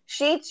say,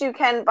 SHEETZ, you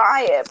can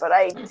buy it, but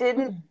I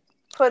didn't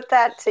put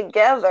that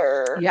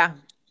together. Yeah.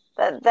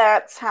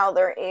 That's how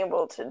they're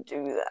able to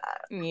do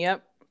that.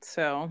 Yep.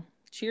 So,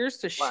 cheers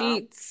to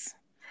SHEETZ.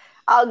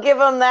 I'll give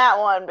them that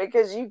one,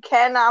 because you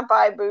cannot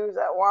buy booze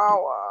at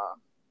WAWA.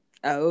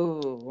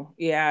 Oh,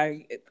 yeah.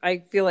 I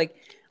feel like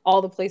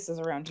all the places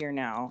around here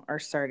now are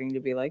starting to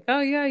be like,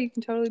 oh, yeah, you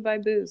can totally buy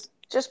booze.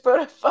 Just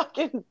put a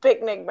fucking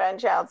picnic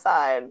bench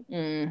outside.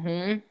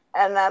 Mm-hmm.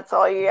 And that's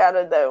all you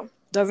gotta do.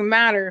 Doesn't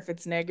matter if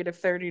it's negative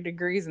 30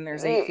 degrees and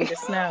there's 8 feet of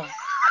snow.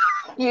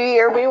 You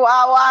hear me,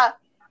 WAWA?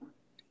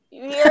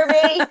 You hear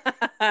me?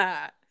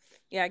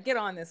 Yeah, get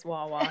on this,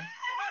 WAWA.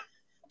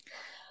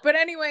 But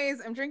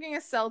anyways, I'm drinking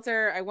a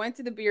seltzer. I went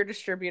to the beer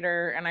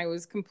distributor and I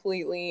was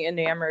completely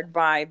enamored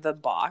by the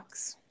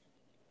box.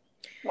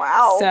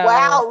 Wow.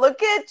 Wow,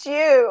 look at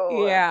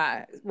you.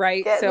 Yeah,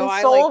 right. Getting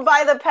sold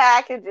by the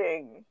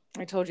packaging.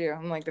 I told you,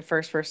 I'm like the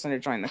first person to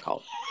join the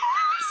cult.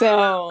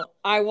 So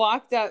I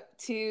walked up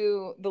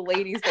to the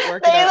ladies that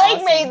work at They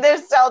like made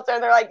this seltzer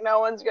and they're like, no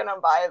one's gonna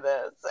buy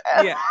this.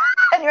 Yeah.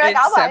 And you're like,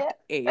 I'll buy it.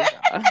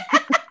 Asia.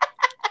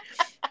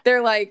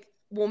 They're like,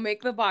 we'll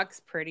make the box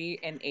pretty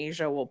and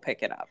Asia will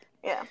pick it up.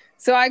 Yeah.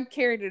 So I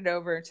carried it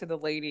over to the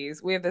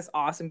ladies. We have this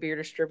awesome beer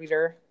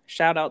distributor.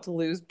 Shout out to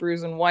Lou's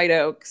Brews in White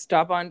Oak.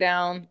 Stop on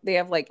down. They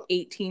have like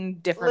 18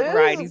 different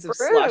varieties of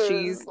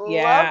slushies.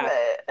 Yeah. Love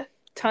it.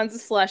 Tons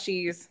of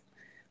slushies.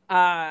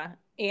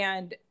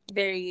 And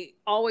they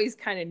always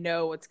kind of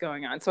know what's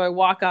going on. So I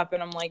walk up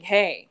and I'm like,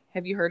 hey,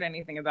 have you heard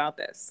anything about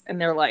this?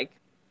 And they're like,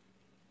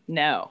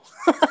 no.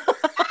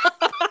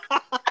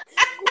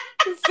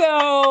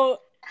 So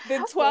the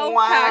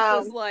 12-pack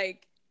was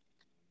like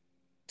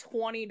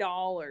 $20.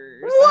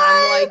 And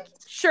I'm like,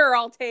 sure,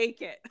 I'll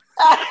take it.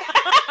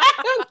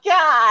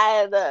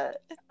 God.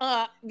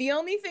 The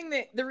only thing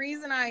the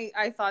reason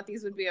I thought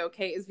these would be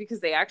okay is because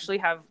they actually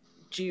have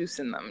juice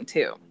in them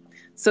too.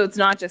 So it's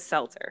not just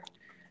seltzer.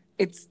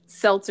 It's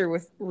seltzer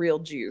with real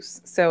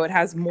juice. So it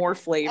has more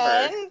flavor.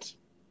 And?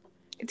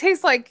 It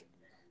tastes like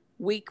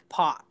weak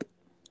pop.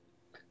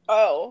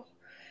 Oh.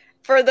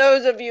 For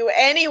those of you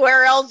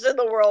anywhere else in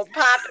the world,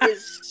 pop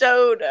is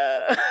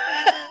soda.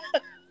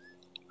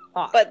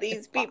 But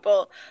these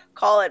people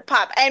call it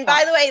pop. And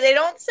by the way, they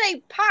don't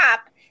say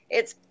pop,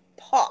 it's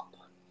pop.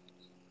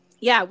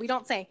 Yeah, we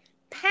don't say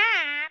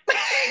pop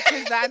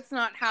because that's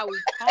not how we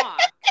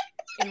talk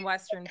in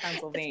Western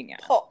Pennsylvania.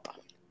 It's pop.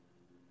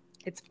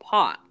 It's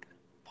pop.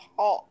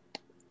 Pop.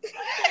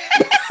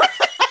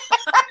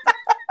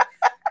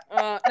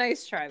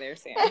 Nice try there,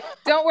 Sam.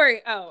 Don't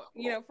worry. Oh,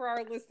 for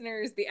our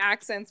listeners, the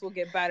accents will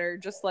get better,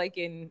 just like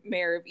in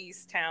Mayor of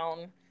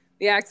Easttown.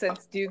 The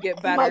accents do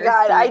get better. Oh my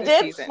God, I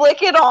did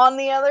flick it on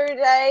the other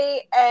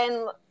day,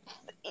 and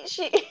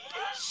she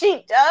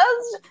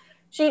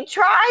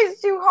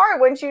tries too hard.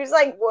 When she was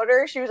like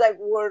water, she was like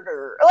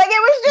water. Like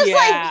it was just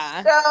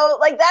like so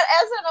like that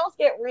SNL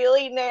skit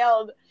really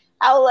nailed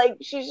how like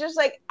she's just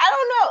like, I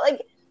don't know,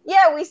 like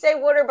yeah, we say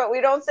water, but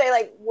we don't say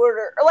like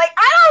water. Or like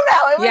I don't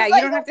know. It was,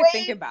 you don't have to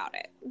think about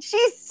it.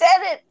 She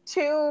said it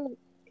too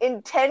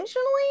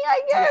intentionally,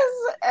 I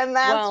guess, and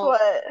that's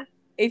what.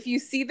 If you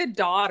see the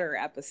daughter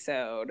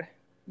episode,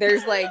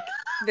 there's like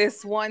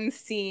this one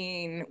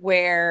scene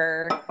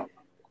where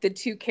the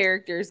two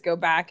characters go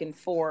back and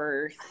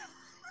forth,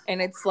 and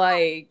it's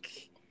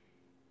like,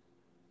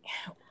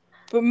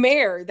 but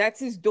Mayor, that's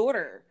his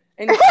daughter.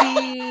 And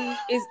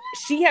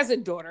she has a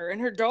daughter, and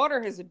her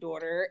daughter has a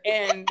daughter,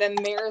 and then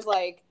Mayor's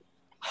like,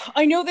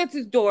 I know that's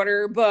his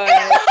daughter, but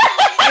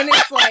and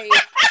it's like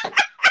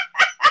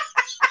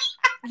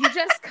you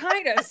just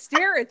kind of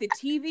stare at the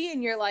TV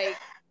and you're like,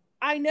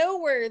 I know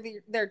where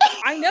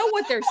I know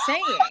what they're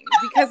saying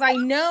because I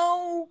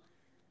know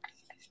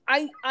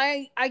I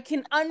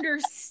can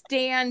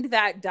understand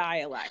that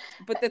dialect,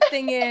 but the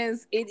thing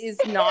is, it is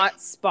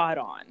not spot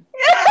on.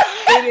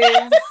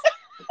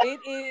 It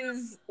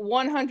is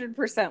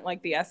 100%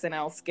 like the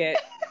SNL skit.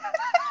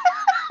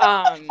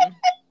 Man.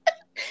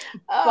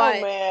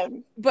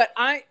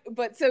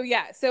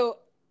 So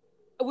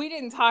we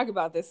didn't talk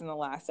about this in the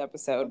last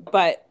episode,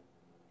 but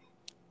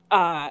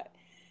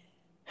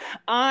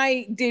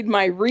I did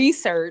my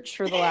research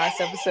for the last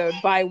episode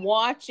by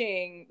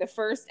watching the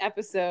first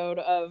episode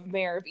of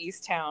Mayor of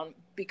Easttown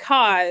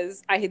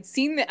because I had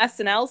seen the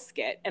SNL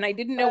skit and I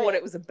didn't know what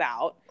it was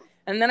about.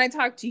 And then I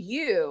talked to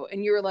you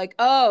and you were like,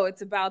 oh,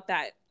 it's about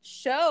that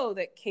show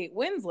that Kate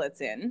Winslet's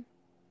in.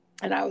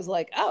 And I was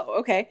like, oh,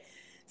 okay.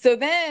 So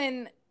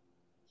then,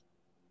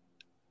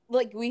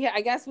 like,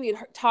 I guess we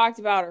had talked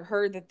about or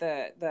heard that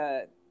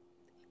the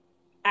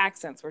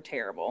accents were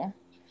terrible.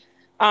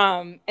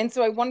 And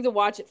so I wanted to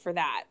watch it for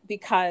that,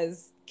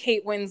 because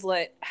Kate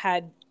Winslet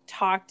had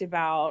talked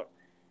about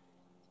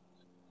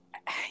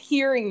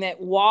hearing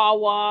that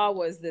WAWA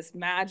was this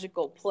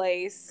magical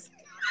place,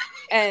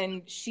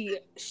 and she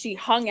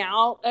hung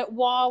out at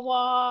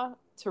WAWA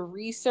to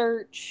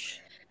research.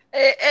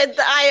 And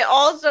I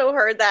also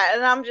heard that,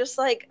 and I'm just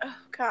like, oh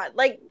god.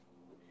 Like,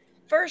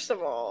 first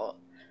of all,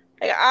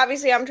 like,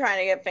 obviously I'm trying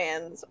to get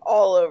fans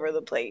all over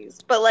the place,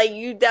 but like,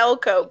 you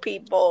Delco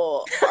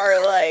people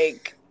are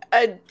like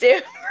a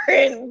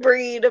different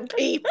breed of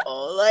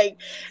people. Like,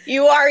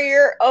 you are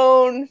your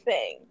own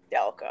thing,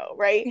 Delco,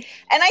 right?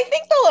 And I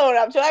think they'll own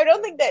up to it. I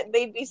don't think that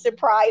they'd be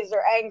surprised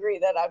or angry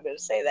that I'm going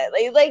to say that.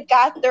 They like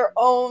got their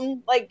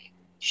own like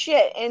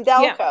shit in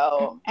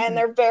Delco, and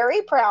they're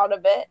very proud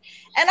of it.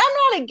 And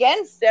I'm not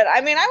against it.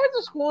 I mean, I went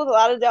to school with a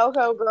lot of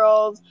Delco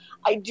girls.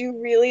 I do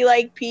really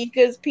like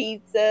Pika's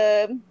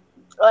Pizza.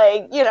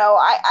 Like, you know,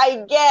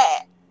 I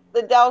get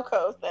the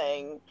Delco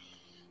thing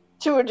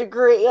to a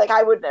degree. Like,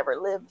 I would never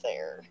live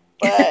there,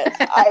 but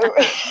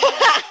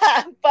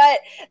but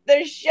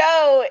the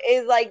show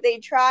is like, they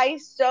try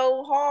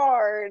so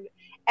hard,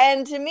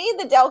 and to me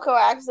the Delco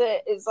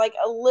accent is like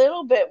a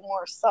little bit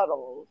more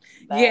subtle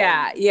than...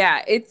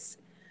 yeah, it's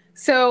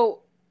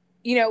so,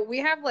 you know, we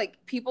have like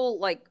people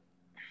like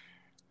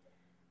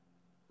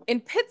in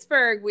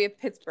Pittsburgh, we have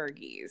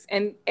Pittsburghese,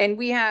 and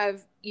we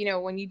have, you know,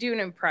 when you do an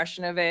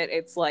impression of it,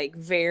 it's like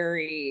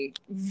very,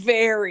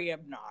 very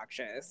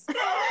obnoxious.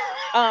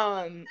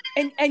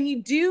 And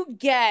you do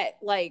get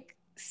like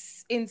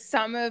in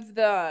some of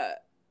the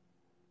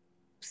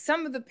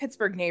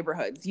Pittsburgh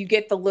neighborhoods, you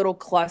get the little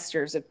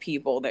clusters of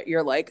people that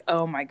you're like,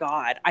 oh my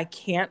God, I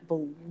can't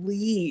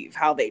believe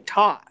how they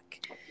talk.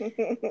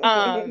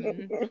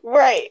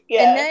 Right.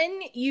 Yeah. And then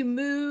you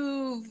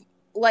move,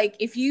 like,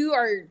 if you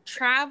are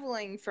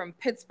traveling from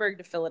Pittsburgh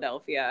to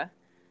Philadelphia,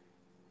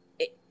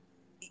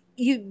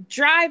 you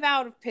drive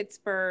out of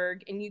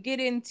Pittsburgh and you get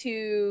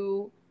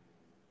into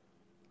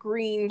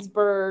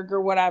Greensburg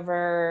or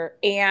whatever,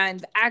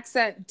 and the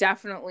accent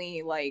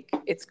definitely, like,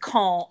 it's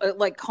calm, it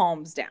like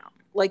calms down.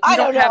 Like, you I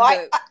don't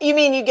know. You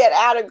mean you get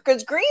out of,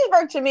 because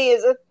Greensburg to me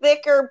is a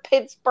thicker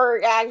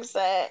Pittsburgh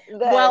accent than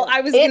well,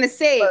 I was going to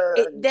say,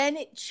 then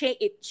it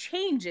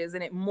changes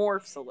and it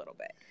morphs a little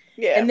bit.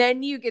 Yeah. And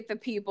then you get the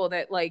people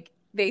that, like,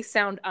 they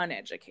sound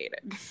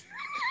uneducated.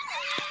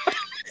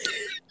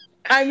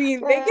 I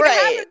mean, they can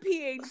have a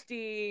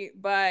PhD,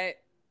 but,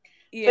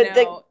 you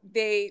know,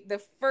 they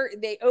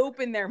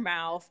open their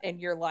mouth and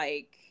you're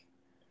like,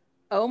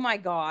 oh my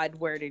God,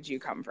 where did you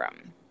come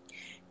from?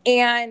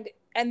 And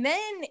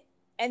then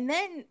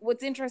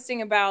what's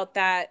interesting about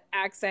that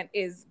accent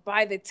is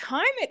by the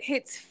time it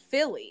hits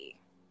Philly,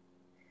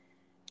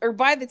 or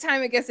by the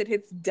time I guess it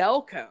hits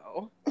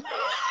Delco,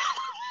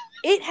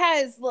 it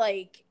has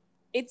like,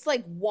 it's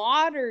like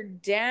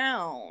watered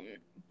down,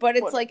 but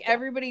it's like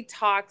everybody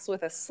talks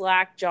with a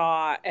slack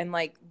jaw and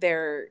like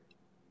their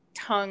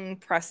tongue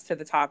pressed to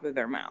the top of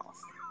their mouth,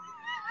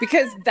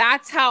 because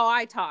that's how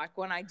I talk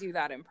when I do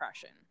that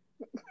impression.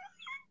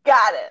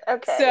 Got it.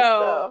 Okay.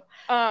 So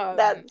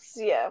that's,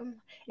 yeah.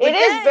 It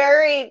is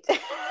very.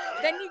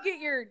 then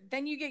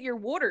you get your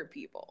water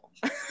people,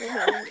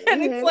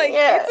 and it's like,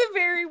 it's a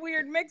very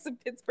weird mix of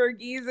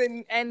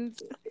Pittsburghese and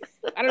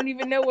I don't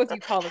even know what you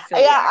call the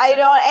Philly. Yeah, accent. I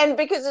don't, and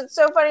because it's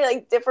so funny,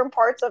 like different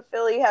parts of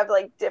Philly have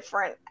like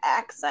different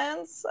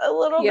accents a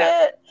little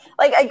bit.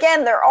 Like,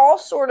 again, they're all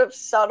sort of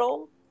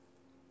subtle,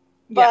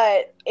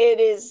 but it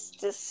is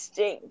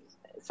distinct,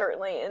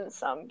 certainly in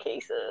some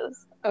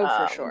cases.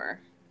 Oh, for sure.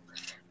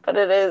 But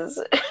it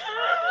is.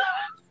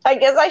 I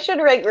guess I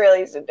should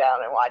really sit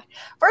down and watch.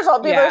 First of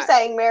all, people are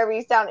saying Mayor of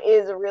Easttown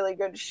is a really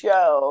good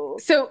show.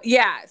 So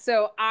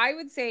I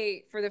would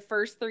say for the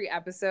first 3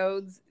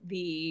 episodes,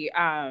 the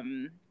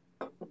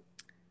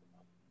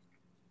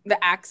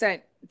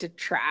accent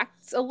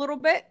detracts a little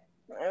bit.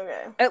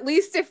 Okay. At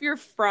least if you're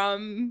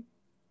from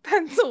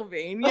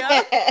Pennsylvania.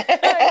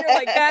 You're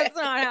like, that's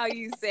not how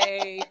you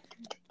say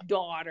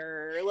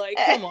daughter. Like,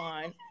 come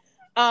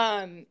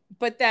on.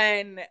 But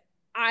then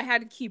I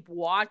had to keep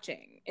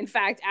watching. In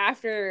fact,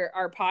 after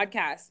our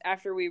podcast,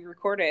 after we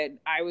recorded,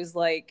 I was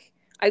like,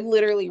 I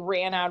literally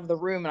ran out of the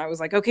room and I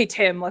was like, okay,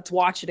 Tim, let's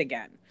watch it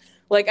again.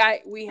 Like,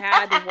 we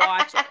had to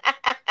watch it.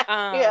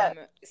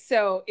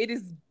 So it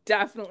is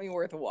definitely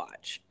worth a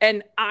watch.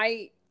 And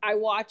I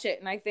watch it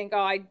and I think, oh,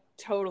 I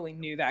totally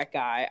knew that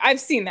guy.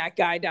 I've seen that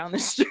guy down the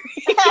street.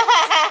 So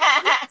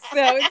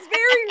it's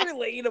very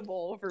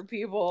relatable for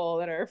people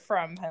that are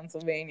from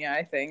Pennsylvania,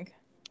 I think.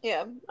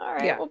 Yeah. All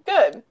right. Yeah. Well,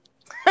 good.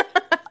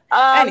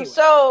 Anyways.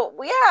 So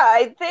yeah,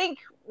 I think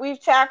we've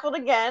tackled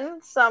again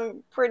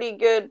some pretty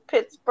good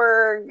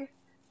Pittsburgh,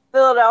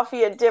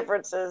 Philadelphia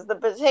differences. The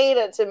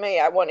potato, to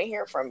me, I want to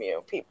hear from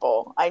you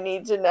people. I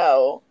need to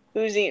know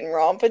who's eating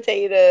raw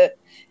potato,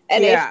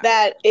 and if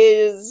that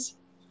is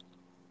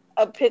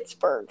a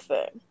Pittsburgh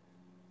thing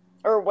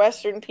or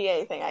Western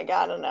PA thing. I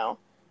gotta know.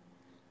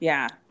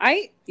 Yeah.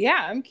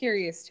 I'm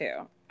curious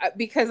too.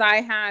 Because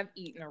I have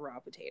eaten a raw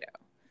potato.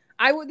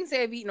 I wouldn't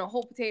say I've eaten a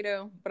whole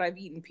potato, but I've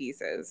eaten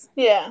pieces.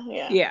 Yeah.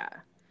 Yeah.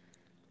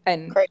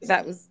 And crazy.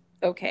 That was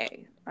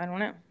okay. I don't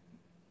know.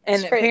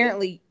 And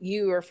apparently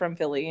you are from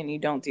Philly and you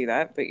don't do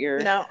that, but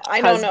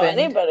I don't know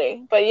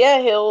anybody. But yeah,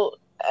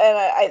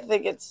 I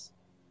think it's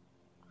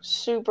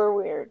super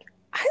weird.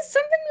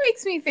 Something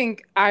makes me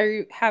think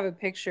I have a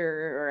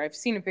picture, or I've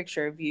seen a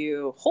picture of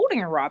you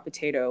holding a raw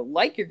potato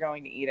like you're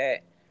going to eat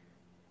it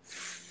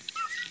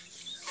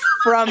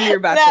from your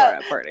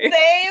bachelorette party.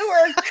 They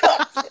were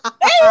cooked.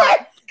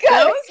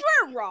 Those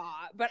were raw,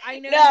 but I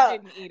know you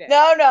didn't eat it.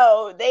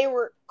 No, they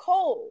were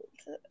cold.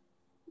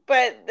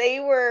 But they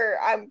were,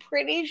 I'm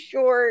pretty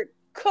sure,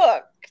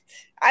 cooked.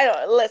 I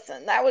don't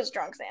listen. That was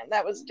Drunk Sam.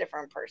 That was a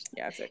different person.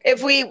 Yeah, it's okay.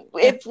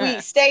 If we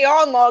stay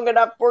on long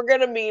enough, we're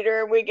gonna meet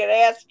her and we can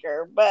ask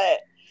her. But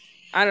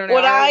I don't know.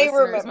 What our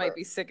listeners might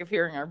be sick of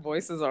hearing our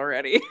voices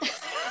already.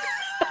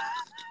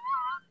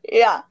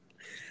 Yeah,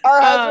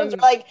 our husbands are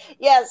like,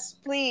 yes,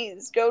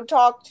 please go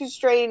talk to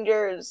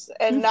strangers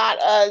and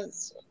not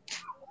us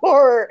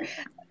for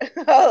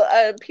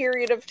a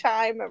period of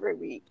time every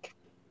week.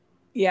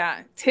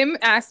 Yeah, Tim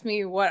asked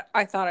me what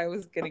I thought I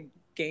was gonna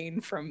gain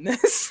from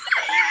this.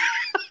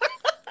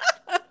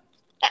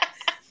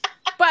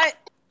 But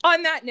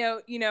on that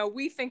note,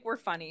 we think we're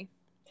funny.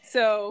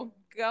 So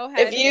go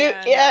ahead.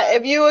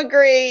 If you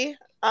agree,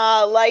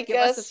 like give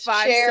us, a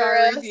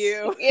 5-star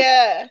review.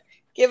 Yeah,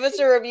 give us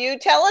a review.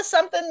 Tell us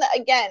something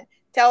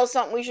tell us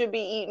something we should be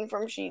eating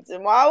from SHEETZ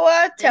and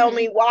WAWA. Tell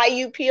me why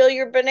you peel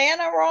your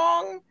banana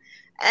wrong,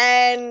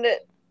 and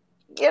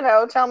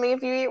tell me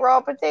if you eat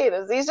raw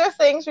potatoes. These are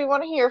things we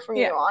want to hear from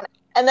you on.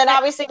 And then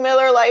obviously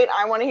Miller Lite,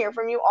 I want to hear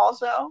from you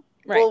also.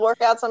 Right. We'll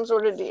work out some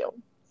sort of deal.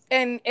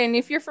 And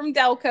if you're from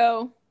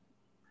Delco,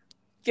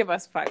 give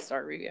us a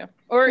 5-star review.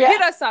 Or hit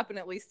us up and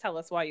at least tell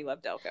us why you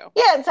love Delco.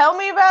 Yeah, tell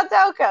me about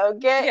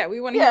Delco. We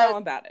want to hear all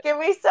about it. Give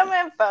me some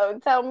info.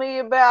 Tell me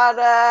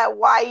about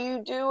why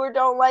you do or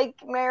don't like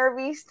Mayor of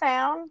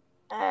Easttown.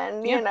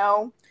 And,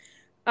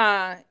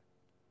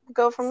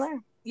 go from there.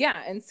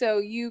 Yeah, and so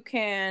you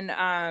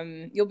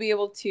can, you'll be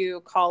able to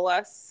call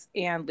us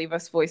and leave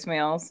us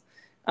voicemails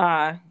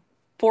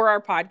for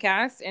our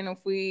podcast. And if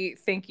we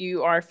think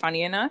you are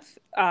funny enough,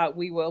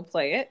 we will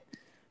play it.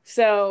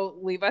 So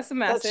leave us a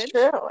message.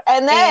 That's true.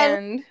 And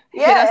then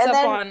hit us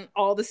up on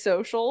all the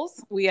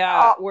socials. We're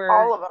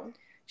all of them.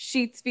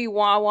 SHEETZ v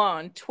WAWA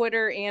on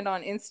Twitter and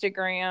on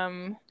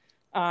Instagram.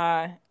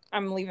 I'm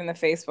leaving the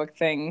Facebook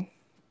thing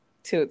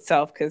to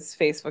itself because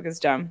Facebook is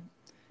dumb.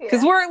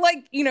 Because we're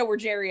we're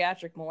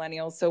geriatric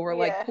millennials, so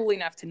we're cool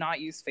enough to not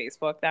use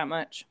Facebook that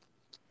much.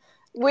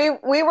 We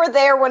were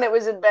there when it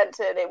was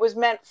invented. It was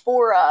meant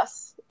for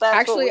us.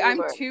 Actually, I'm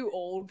too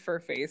old for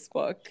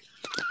Facebook.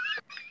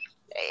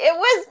 It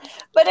was,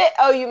 but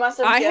you must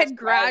have. I had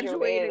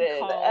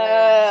graduated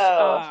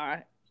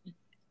college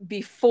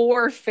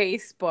before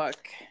Facebook.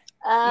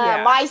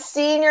 My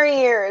senior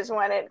year is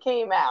when it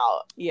came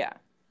out. Yeah.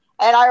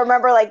 And I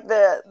remember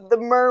the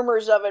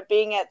murmurs of it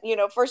being at,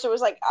 first it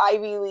was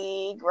Ivy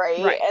League, right?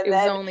 And it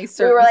then was only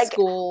certain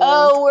schools.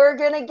 Oh, we're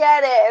going to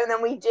get it. And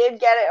then we did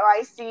get it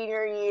my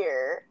senior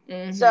year.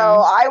 Mm-hmm. So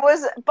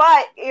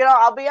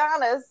I'll be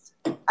honest,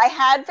 I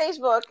had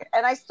Facebook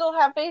and I still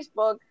have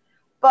Facebook,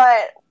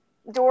 but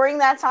during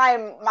that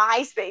time,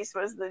 MySpace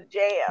was the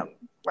jam,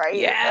 right?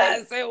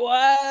 Yes, it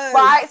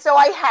was. So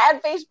I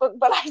had Facebook,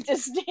 but I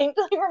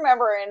distinctly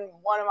remember in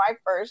one of my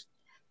first,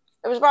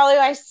 it was probably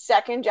my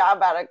second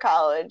job out of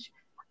college,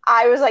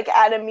 I was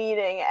at a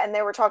meeting and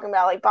they were talking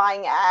about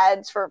buying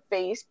ads for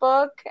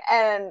Facebook,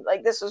 and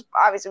this was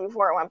obviously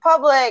before it went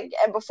public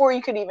and before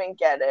you could even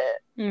get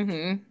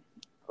it,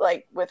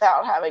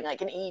 without having an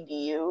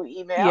EDU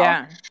email.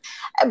 Yeah.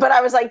 But I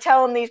was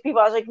telling these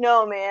people, I was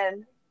no,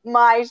 man,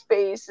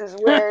 MySpace is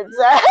where it's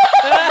at.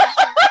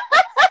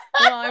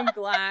 Well, I'm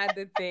glad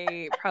that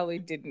they probably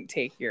didn't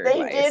take your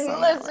advice. They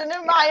didn't listen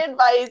to my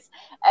advice,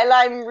 and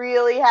I'm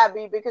really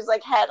happy because,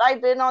 had I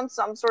been on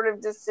some sort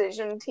of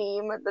decision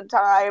team at the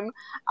time,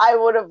 I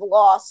would have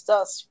lost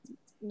us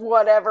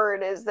whatever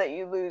it is that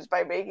you lose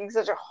by making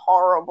such a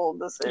horrible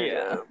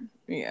decision.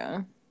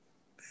 Yeah.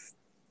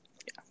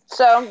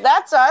 So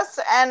that's us,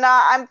 and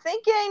I'm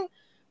thinking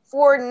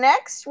for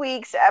next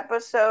week's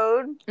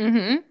episode,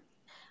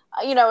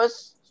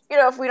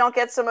 if we don't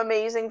get some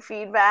amazing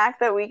feedback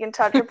that we can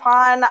touch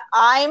upon,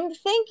 I'm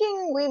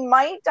thinking we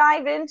might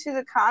dive into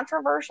the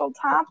controversial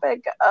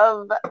topic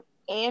of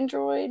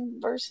Android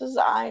versus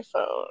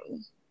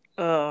iPhone.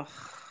 Ugh.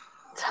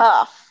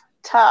 Tough.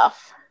 I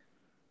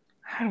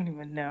don't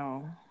even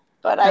know.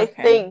 But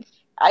okay.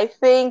 I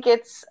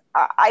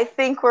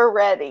think we're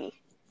ready.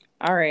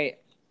 All right.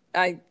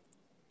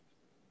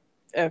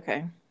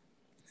 Okay.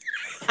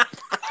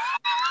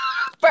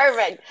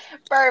 Perfect.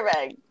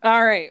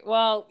 All right.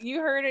 Well,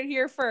 you heard it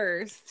here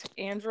first.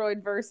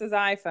 Android versus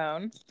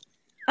iPhone.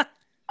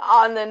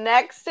 On the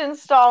next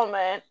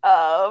installment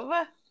of...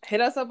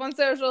 Hit us up on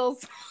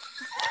socials.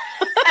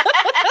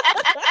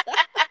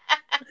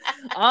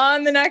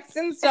 On the next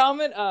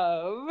installment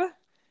of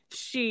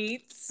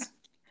SHEETZ.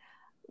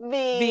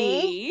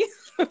 V.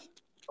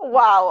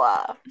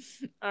 WAWA.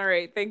 All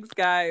right. Thanks,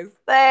 guys.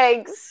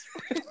 Thanks.